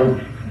without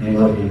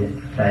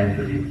devoting time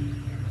to the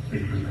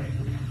spiritual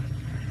practice.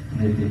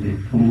 This is the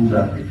food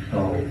of the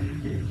soul.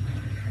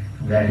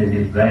 That is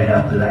the bread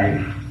of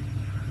life.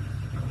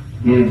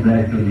 Give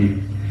bread to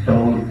the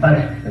soul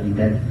first and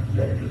then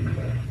bread to the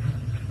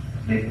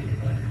body.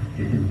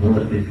 This is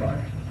most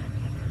important.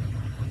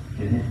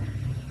 Isn't it?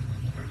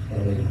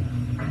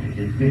 It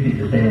is pity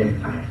to say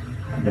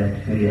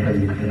that we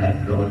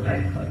have no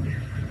time for this.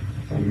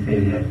 We say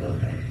we have no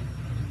time.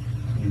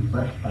 You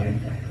must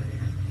find time for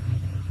this.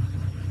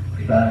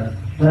 Because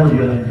all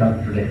you have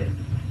done today,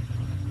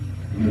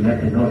 you get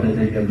to notice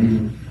that you have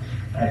been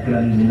actually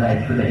in the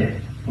night today.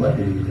 What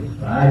do you do?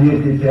 Are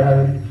you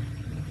prepared?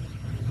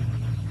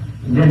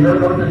 They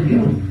don't notice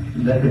you.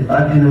 That is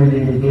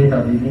fortunately in the case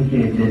of the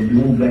initiate, they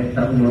do get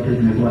some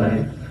notice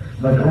beforehand.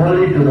 But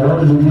only to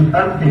those who do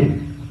something.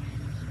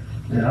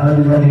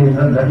 Everybody has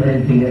not done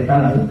anything at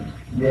all.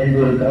 Then they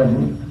will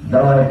come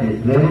down at the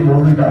very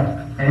moment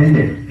of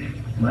ending.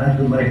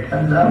 Master might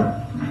come down.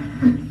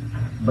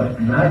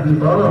 But not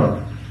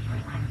before.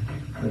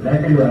 So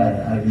that is why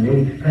I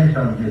lay stress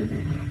on this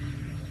thing.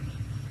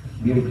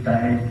 Give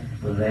time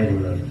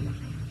regularly.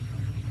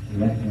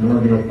 Let no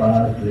day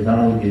pass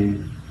without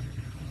giving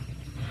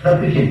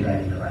sufficient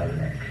time to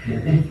relax.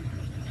 You see?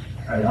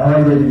 I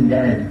always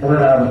enjoy 4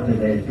 hours a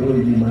day, 2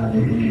 in the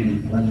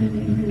morning, 1 in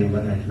the evening,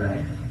 1 at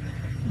night.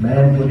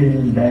 Man putting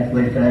in that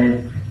much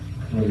time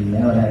will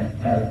never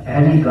have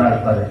any cause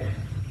for it.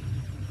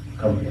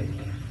 Complete.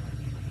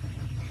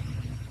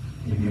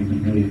 If you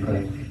do it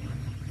correctly.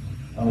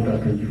 Out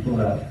of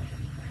 24 hours.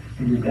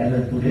 If you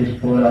cannot put in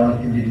 4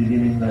 hours in the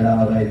beginning, then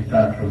I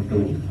start from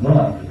 2. Go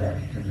after that.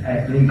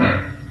 At least.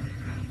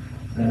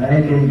 When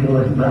I came to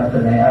us,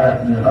 Master, I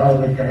asked me how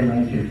much time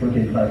I should put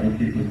in for the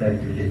 50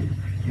 practices.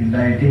 In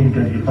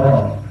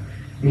 1924,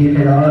 he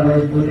said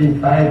always put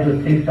in 5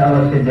 to 6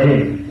 hours a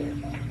day,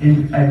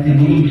 at the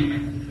least,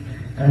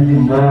 and the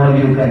more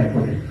you can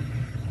put in.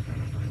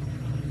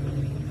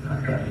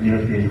 After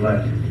European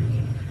university.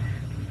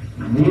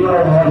 We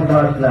are all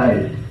past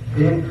lives.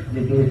 Take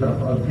the case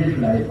of this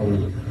life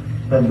also,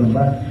 from the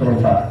birth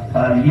so far,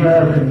 for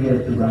years and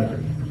years to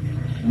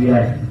come, we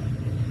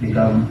have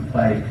become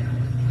quite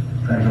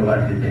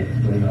controversial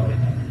going on,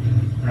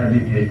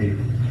 habituated.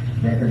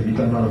 That has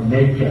become our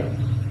nature.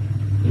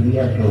 We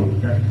are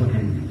told, just put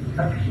in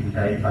sufficient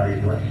time for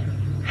it was.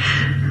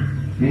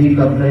 We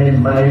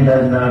complain, mind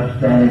does not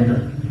stand,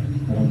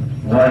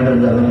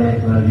 wanders away,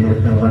 well,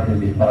 yes, so what is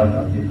the fault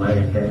of the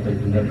mind that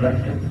is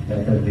neglected,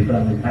 that has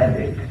become a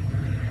habit.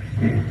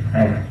 It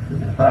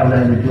has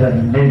fallen into your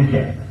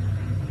nature.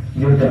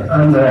 You have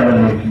to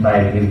unravel it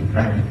by giving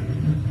time.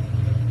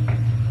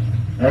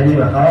 And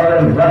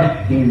however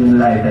worst he is in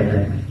life at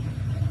that,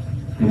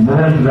 the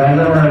most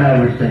relevant, I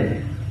would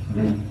say,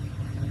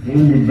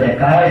 in the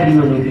decade,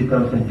 even if he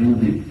comes and do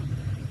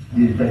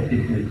these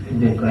practices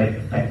in a quite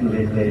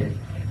accurate way,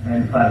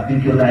 and for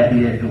future life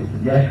he has to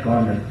just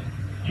conduct,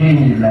 change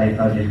his life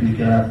for the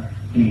future,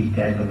 he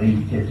can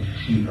reach his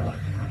seat of.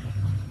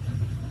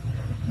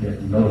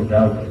 There's no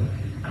doubt of it.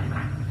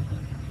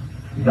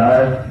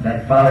 Because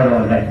that power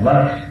or that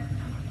works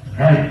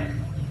helps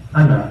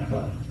unasked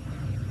for.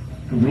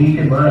 To meet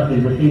a master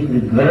is a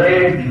secret,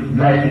 great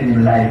blessing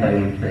in life, I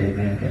would say,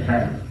 man can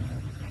have.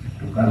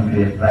 To come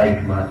to a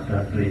right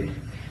master, to a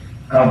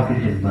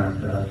competent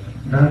master,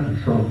 not the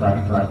so-called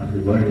master, the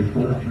world is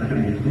full of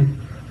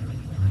materialism.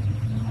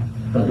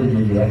 So this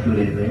is the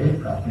accurate way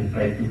of the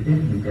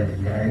practices which are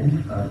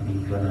designed for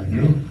each one of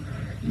you.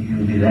 If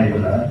you be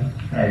regular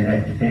and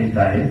at the same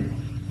time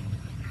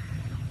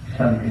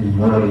something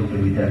more is to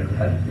be done to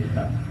help this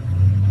up.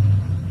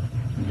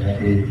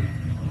 That is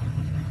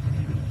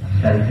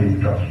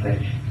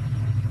self-introspection.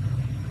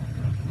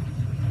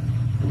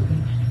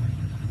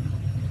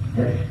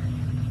 Just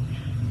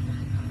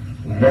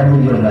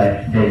examine your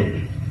life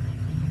daily,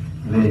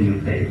 where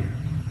you fail.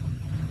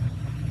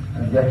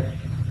 And just,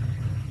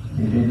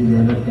 if it is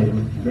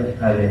anything, just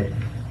have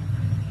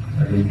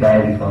a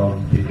guide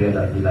from the trail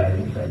of the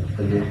writings and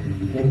suggest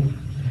you think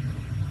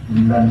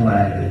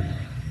non-violence,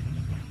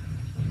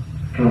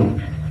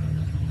 truth,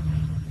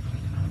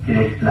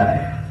 chaste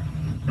life,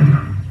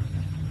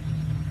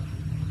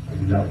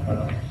 love for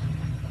all,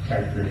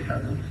 selfless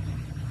others.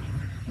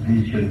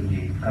 This should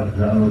be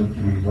observed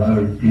in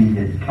word, deed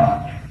and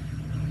thought.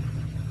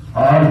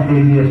 All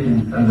failures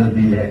in under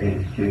these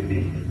headings should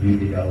be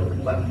weeded out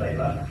one by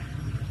one.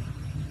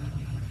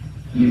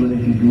 Even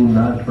if you do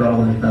not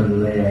progress on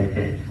the way I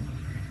said,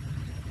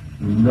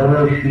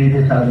 no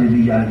experience of the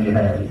beyond you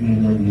have,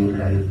 even you will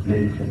have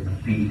bliss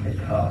and peace and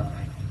heart.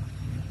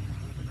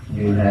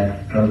 You will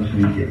have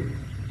transvision,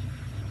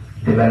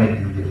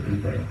 developing the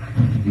people.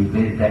 You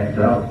break that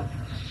ground.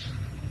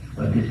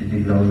 But this is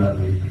the ground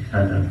on which the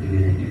Son of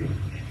Divinity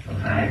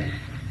rises.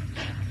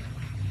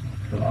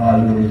 So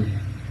always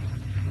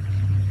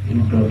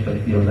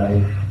introspect your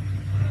life,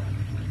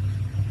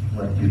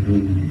 what you do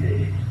in the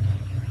day.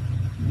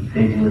 The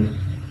failures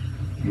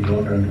you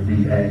wrote under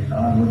these acts,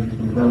 almost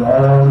because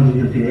all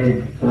you see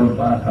the 8 whole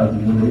path of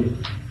the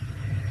Buddhist,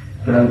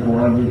 12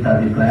 commandments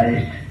of the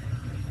Christ,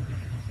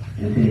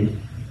 you see,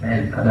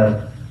 and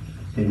other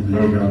things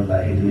laid down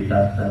by Hindu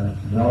Shastra,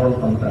 they all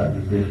come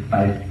from this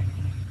 5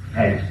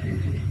 acts, you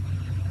see,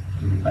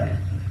 in 5.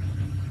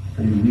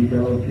 So you read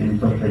out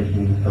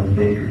introspection from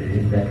day to day,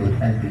 that will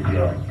help with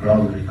your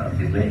progress on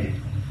the way.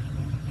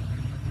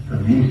 So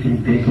these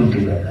things taken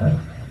together,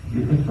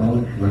 you can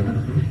progress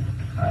wonderfully.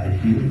 I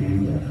see it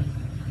in there.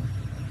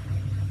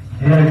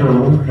 Here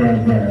too, here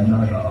there,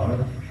 not all,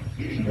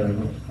 they are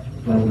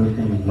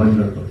progressing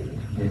wonderfully.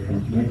 They can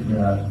make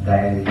their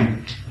diary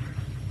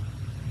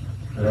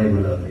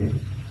regularly,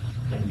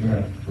 and they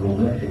are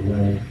progressing.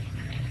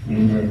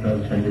 In the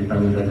first Sunday,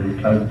 some of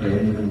the third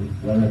prayer, even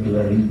one or two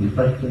are in the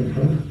first place,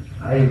 so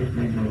I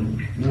explain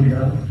to you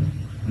now,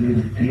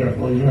 with 3 or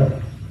 4 years.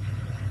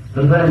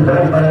 So there is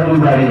hope for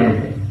everybody, I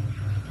say.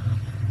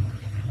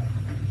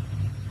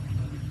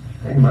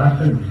 And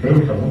Master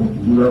says so,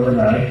 whoever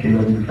asks, he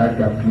will search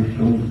up his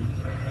soul.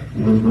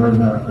 He will go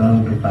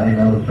around to find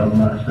out some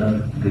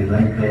master, the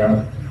right way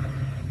out.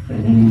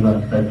 And he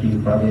was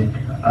searching for it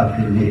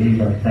after the age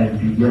of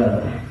 70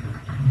 years.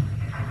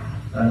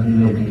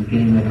 Ultimately he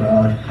came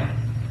across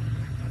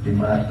the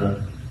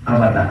master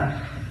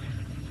avatars.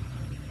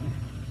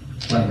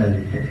 What does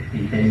he say?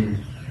 He says,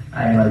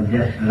 I was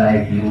just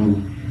like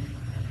you,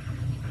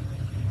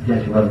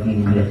 just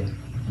working in the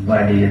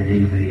body and the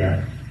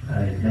indriyas.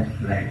 I was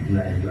just like you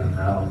as you are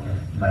now,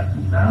 but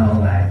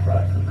now I have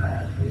brought some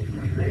higher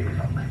spirit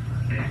from my mind.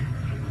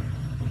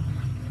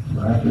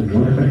 Master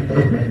Buddha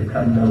says that you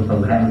come down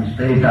from heaven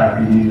straight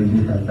after you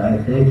do this, and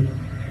I say,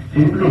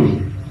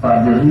 simply for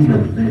the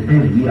reason, they say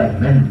we are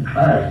men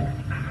first.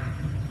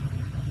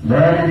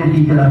 Man is the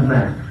teacher of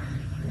man.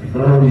 So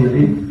you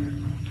see,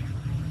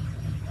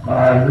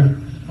 or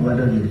what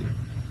is it?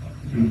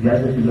 He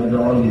gathers together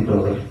all the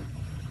toes.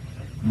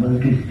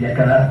 Monkeys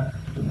jackal,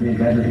 they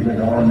gather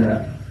together all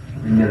the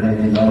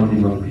all the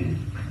monkeys.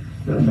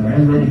 So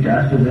man, when he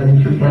starts to learn,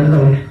 he should gather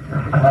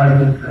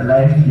out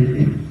life, you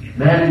see.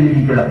 Man is the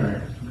teacher of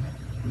man.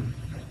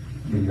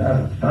 You got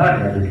to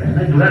start at it, and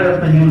then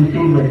develop and you will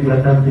see that you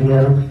are something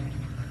else.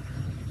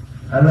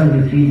 Unless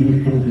you see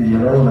these things with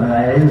your own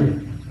eyes,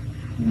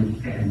 you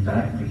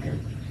cannot become.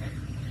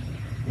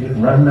 If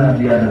one or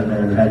the other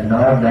man has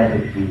not that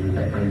experience,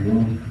 I tell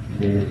you,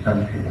 there is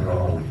something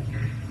wrong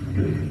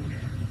doing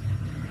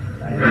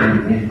it. I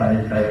think I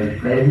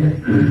explained,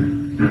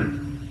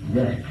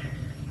 just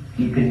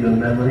keep in your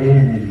memory,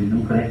 and if you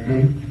do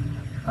correctly,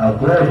 of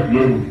course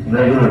give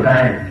regular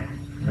time,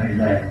 like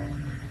that.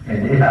 A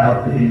day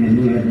after you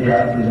do a day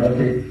after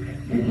without it,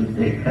 it will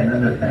take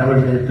another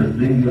 7 days to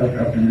bring you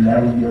up to the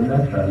level you are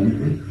not, you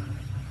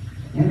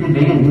see. In the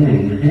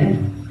beginning, you see,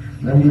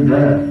 when you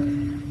learn,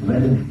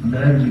 when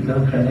man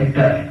becomes a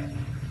nectar,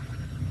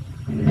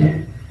 you see,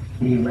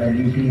 he might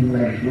eating,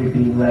 might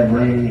sleeping, might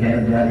going, he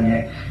has their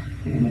acts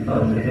in his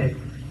own way.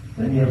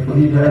 When you are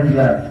fully learned, you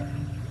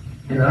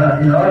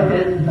are, in all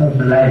phases of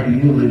the life,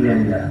 you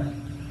remain there.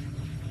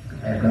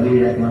 A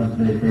career at once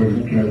they say,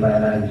 look here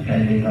while I am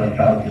standing or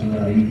talking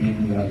or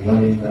eating or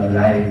going or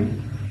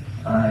lying,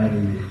 I am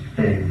in the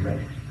same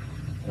place.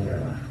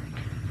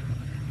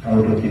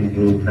 Out of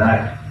include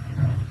that.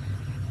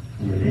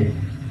 You see?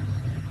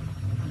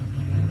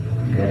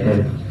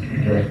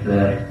 Just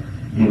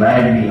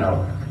divide me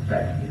out.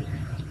 That's it.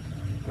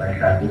 Why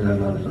talking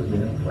about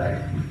something else? Why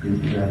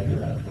speaking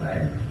else?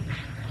 Why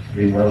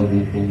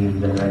revolving thinking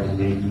that I am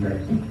engaged that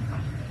thing?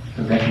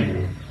 So that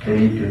is it.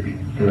 Stage to be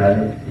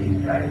developed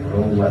in time.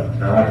 Rome was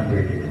not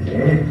built in a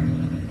day.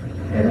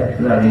 And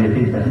that's why you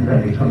see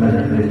that become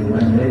another in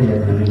one day, you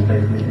have to do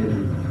practices.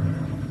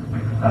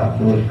 Of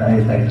course,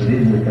 science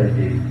is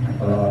necessary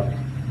for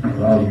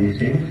all these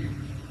things.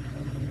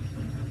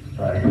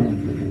 So I think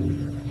you can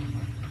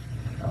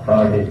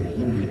afford it,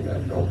 you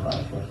have no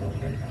cost for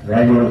something.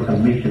 Gradual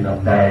submission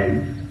of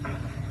diaries.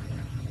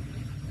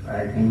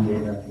 I think they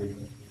have to.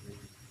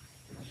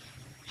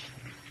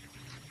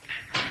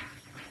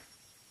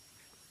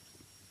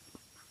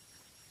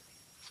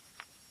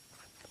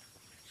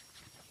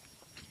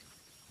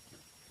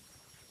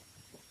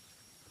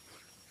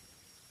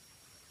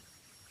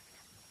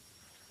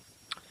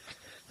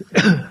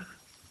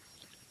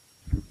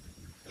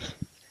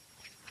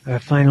 Our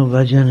final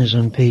bhajan is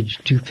on page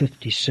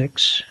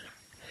 256,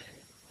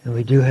 and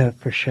we do have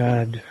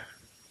prasad.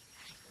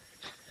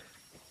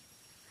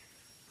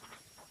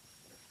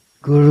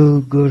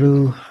 Guru,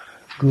 Guru,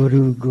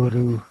 Guru,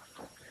 Guru,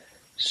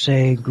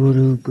 say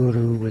Guru,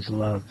 Guru with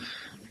love.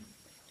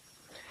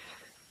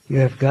 You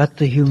have got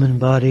the human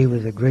body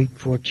with a great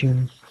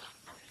fortune.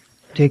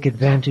 Take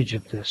advantage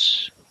of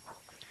this.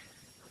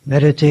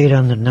 Meditate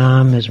on the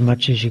Nam as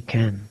much as you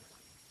can.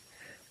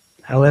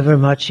 However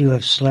much you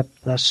have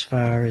slept thus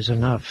far is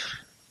enough.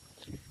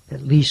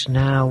 At least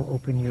now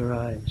open your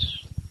eyes.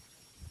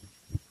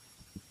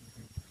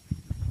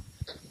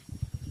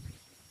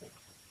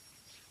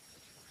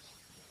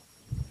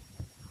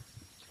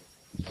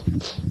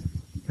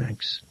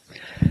 Thanks.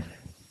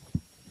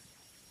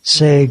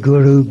 Say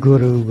Guru,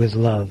 Guru with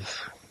love.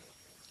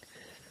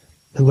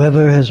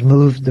 Whoever has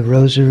moved the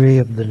rosary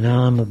of the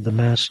Nam of the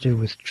Master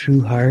with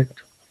true heart,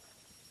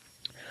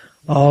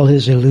 all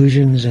his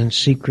illusions and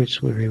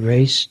secrets were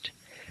erased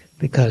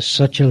because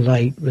such a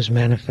light was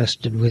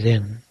manifested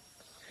within.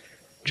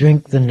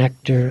 Drink the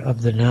nectar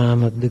of the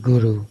Nam of the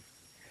Guru.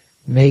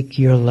 Make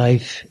your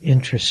life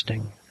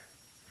interesting.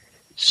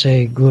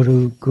 Say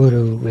Guru,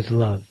 Guru with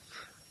love.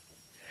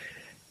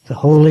 The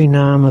holy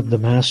Nam of the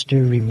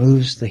Master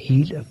removes the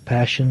heat of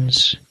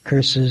passions,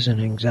 curses,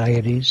 and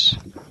anxieties.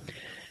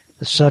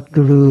 The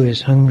Satguru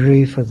is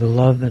hungry for the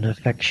love and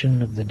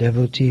affection of the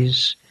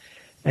devotees,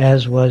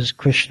 as was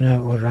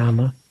Krishna or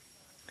Rama.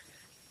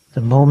 The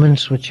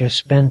moments which are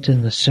spent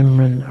in the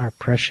Simran are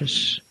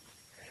precious.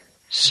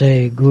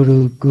 Say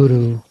Guru,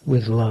 Guru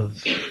with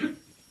love.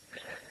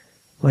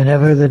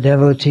 Whenever the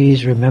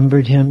devotees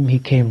remembered him, he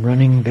came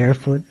running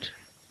barefoot.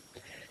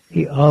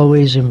 He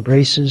always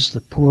embraces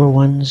the poor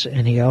ones,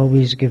 and he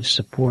always gives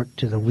support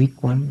to the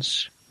weak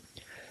ones.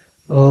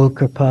 O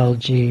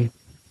Kripalji,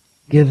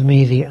 give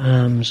me the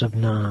alms of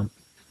Nam.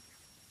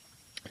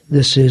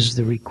 This is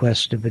the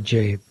request of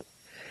Ajayb.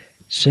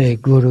 Say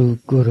Guru,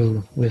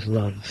 Guru with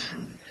love.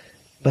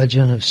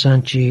 Bhajan of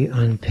Sanchi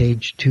on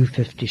page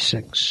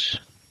 256.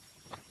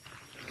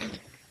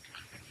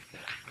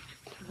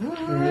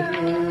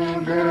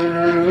 Guru,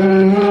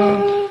 Guru,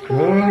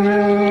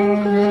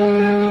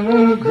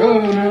 Guru,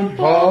 Guru,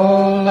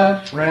 Bhola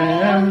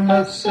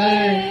Prema,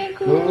 say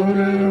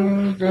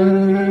Guru,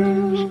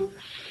 Guru,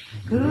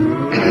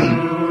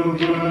 Guru,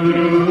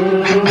 Guru,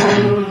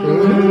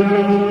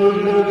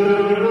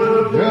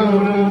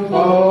 Guru,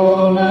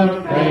 Bhola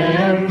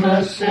Prema,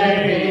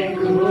 say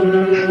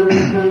Guru,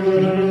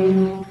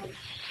 Guru.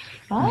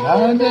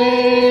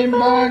 Ade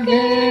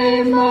Bhage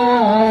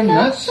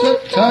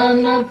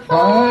Manasatana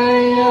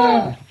Paya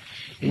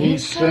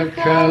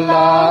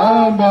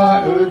Isakalaba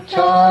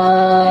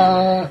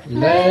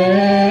Utale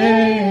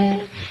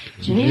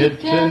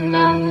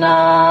Jitana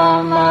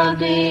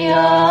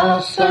Namadiya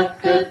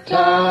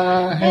Sakata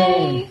He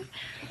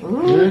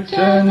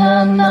Utana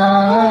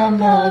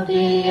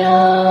Namadiya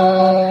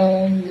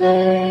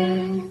Le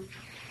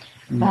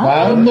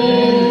Bhage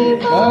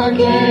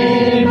Bhage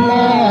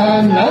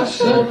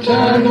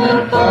Manasatana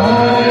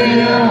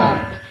Paya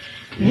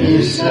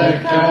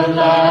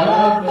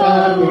Isakalapa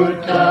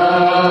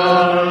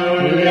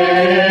Utale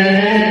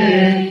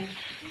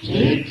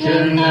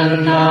Jitana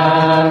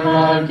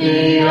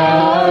Namadiya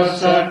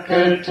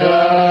Sakata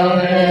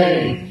He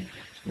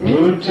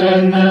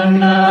Utana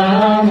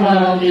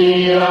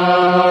Namadiya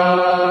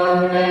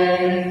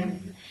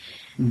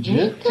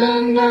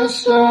Jitana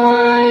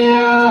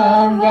Soya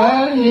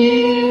Vahi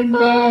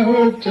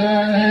Bahute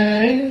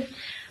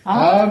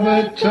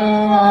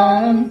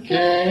Abatuan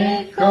Ke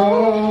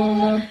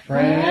Kola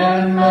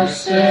Prema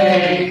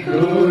Say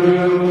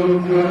Guru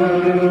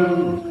Guru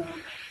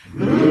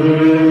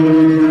Guru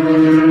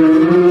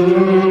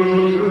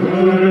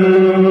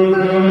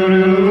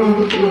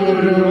Guru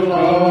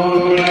Kola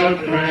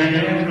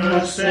Prema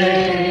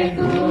Say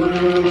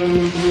Guru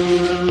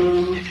Guru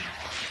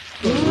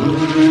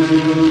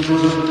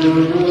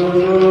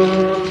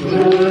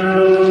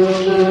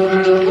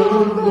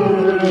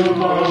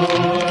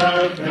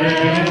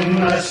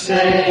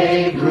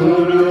Say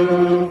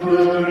Guru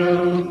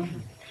Guru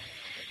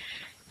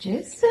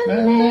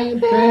Jisane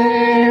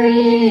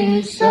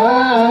Peri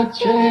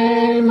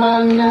Sache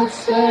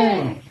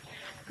Manase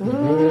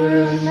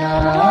Guru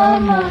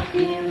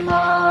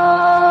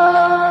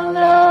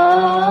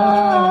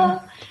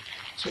Namakimala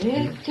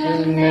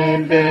Jitane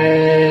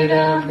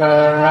Beda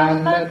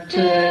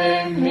Baramate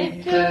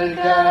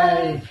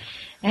Mitagai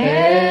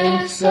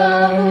Esa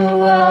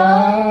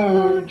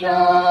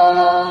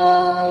Ujala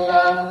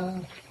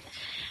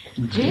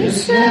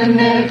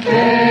Jisane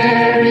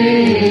Peri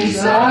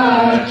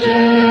Sache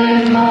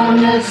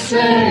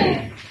Manase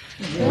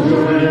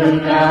Guru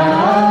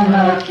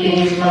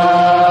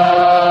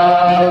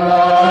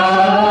Namakimala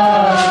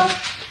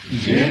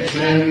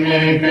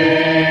Jitane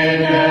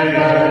Beda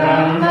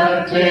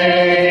Baramate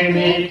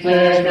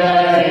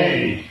Mitagai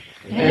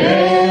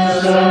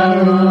Esa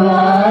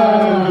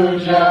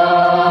Ujala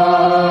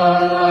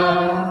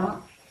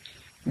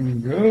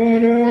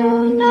Guru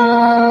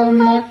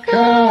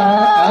Namaka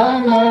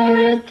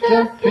Amarita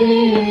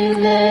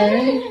Pile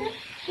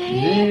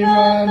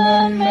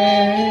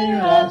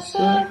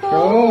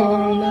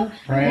Sebastopol,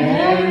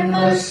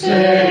 Prema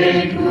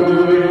say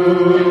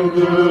Guru,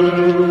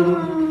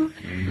 Guru,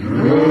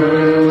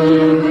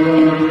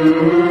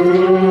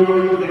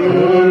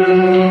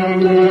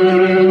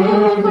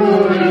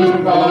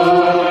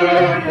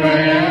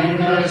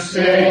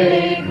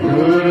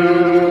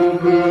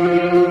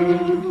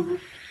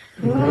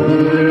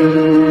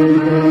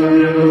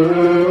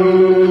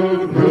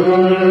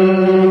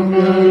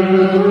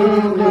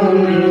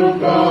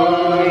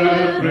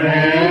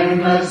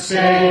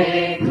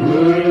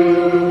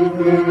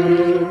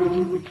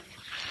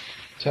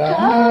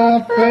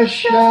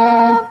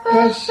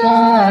 Shapa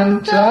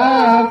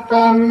Santa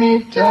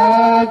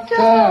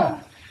Pamitata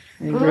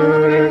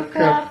Guru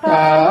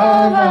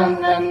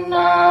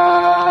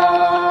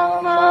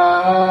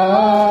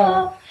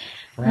Kapavananama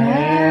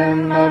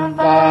Prema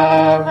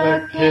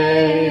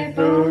Bhavake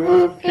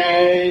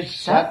Buke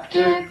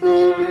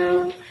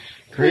Satguru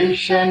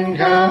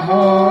Krishna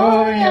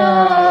Hoya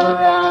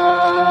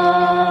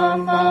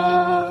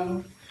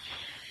Rama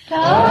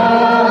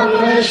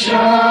Tava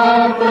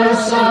Shapa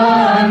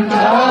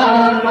Santa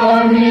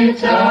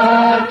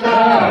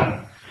Pamitata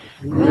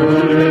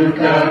Guru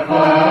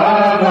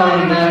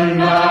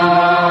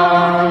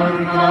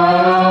Kapavananama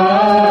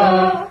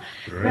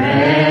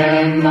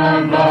Prema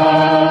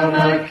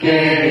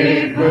Bhavake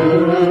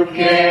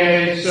Buke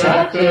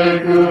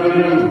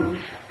Satguru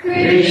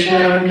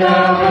Krishna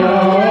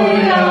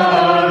Hoya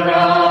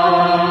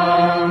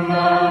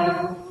Rama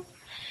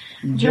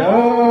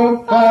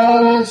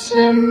Jopal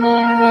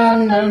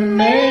Simrana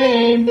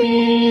Maybe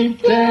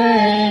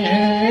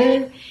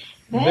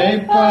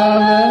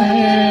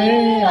Vepalahe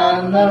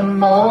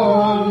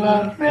Anamola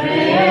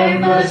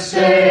Prema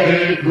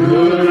say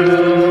Guru,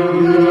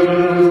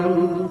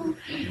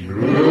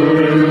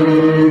 Guru,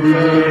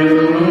 Guru,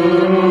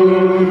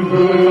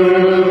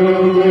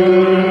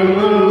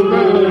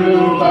 Guru,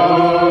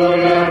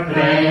 Bola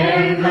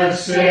Prema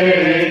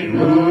say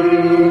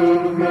Guru,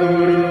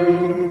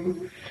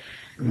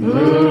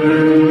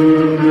 Guru,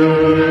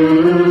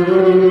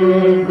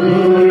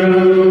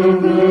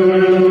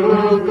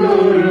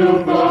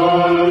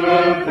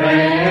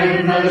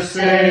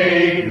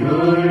 say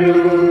Guru,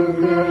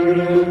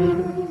 Guru.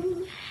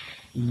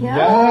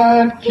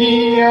 Yad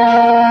kiya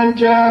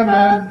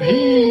jamabhi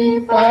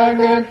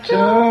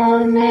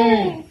pagatone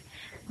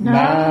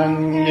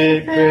nange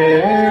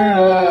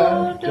pera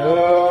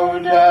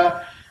doda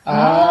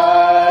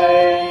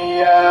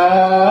aya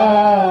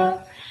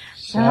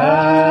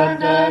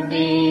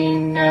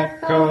sadadina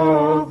ko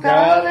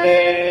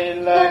gale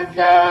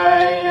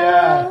lagaya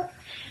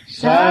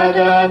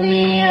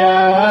sadaniya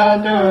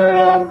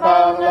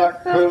durabala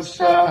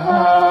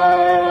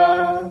Kusahara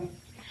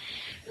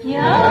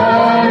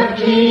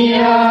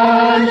Yakiya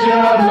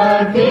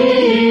Jamadi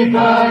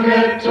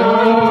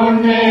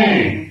Bhagatone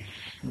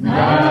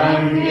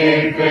Nange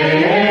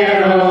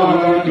Pero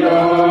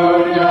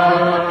Yoda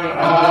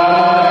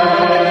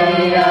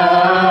Aya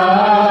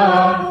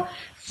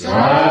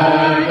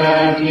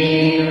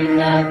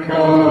Sagadina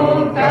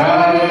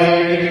Kogale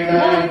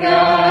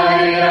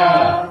Lagaya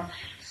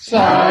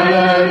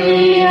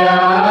Sadaniya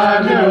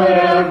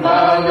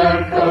Durabala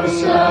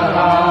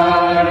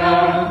Kusahara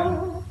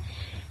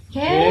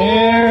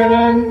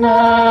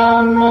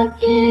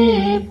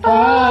Kiranamaki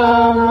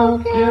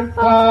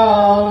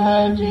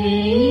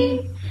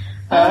Palukipalaji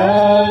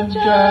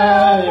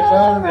Ajay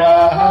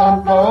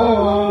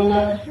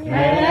Varahabola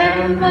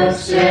Prema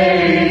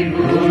say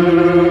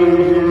Guru,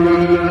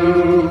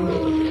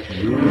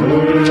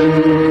 Guru,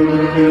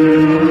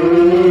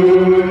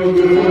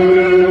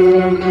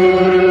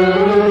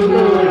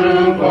 Guru,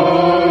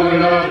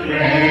 Bola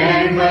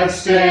Prema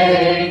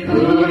say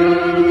Guru,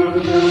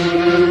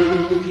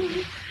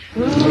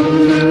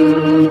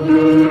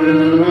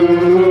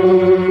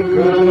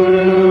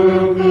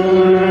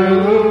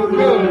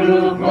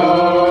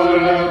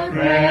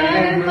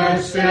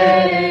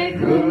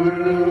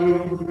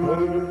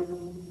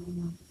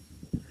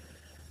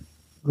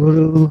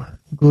 Guru,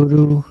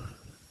 Guru,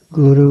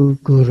 Guru,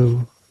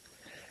 Guru.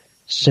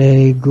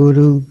 Say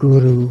Guru,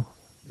 Guru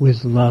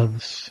with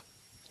love.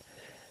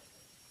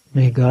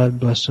 May God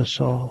bless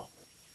us all.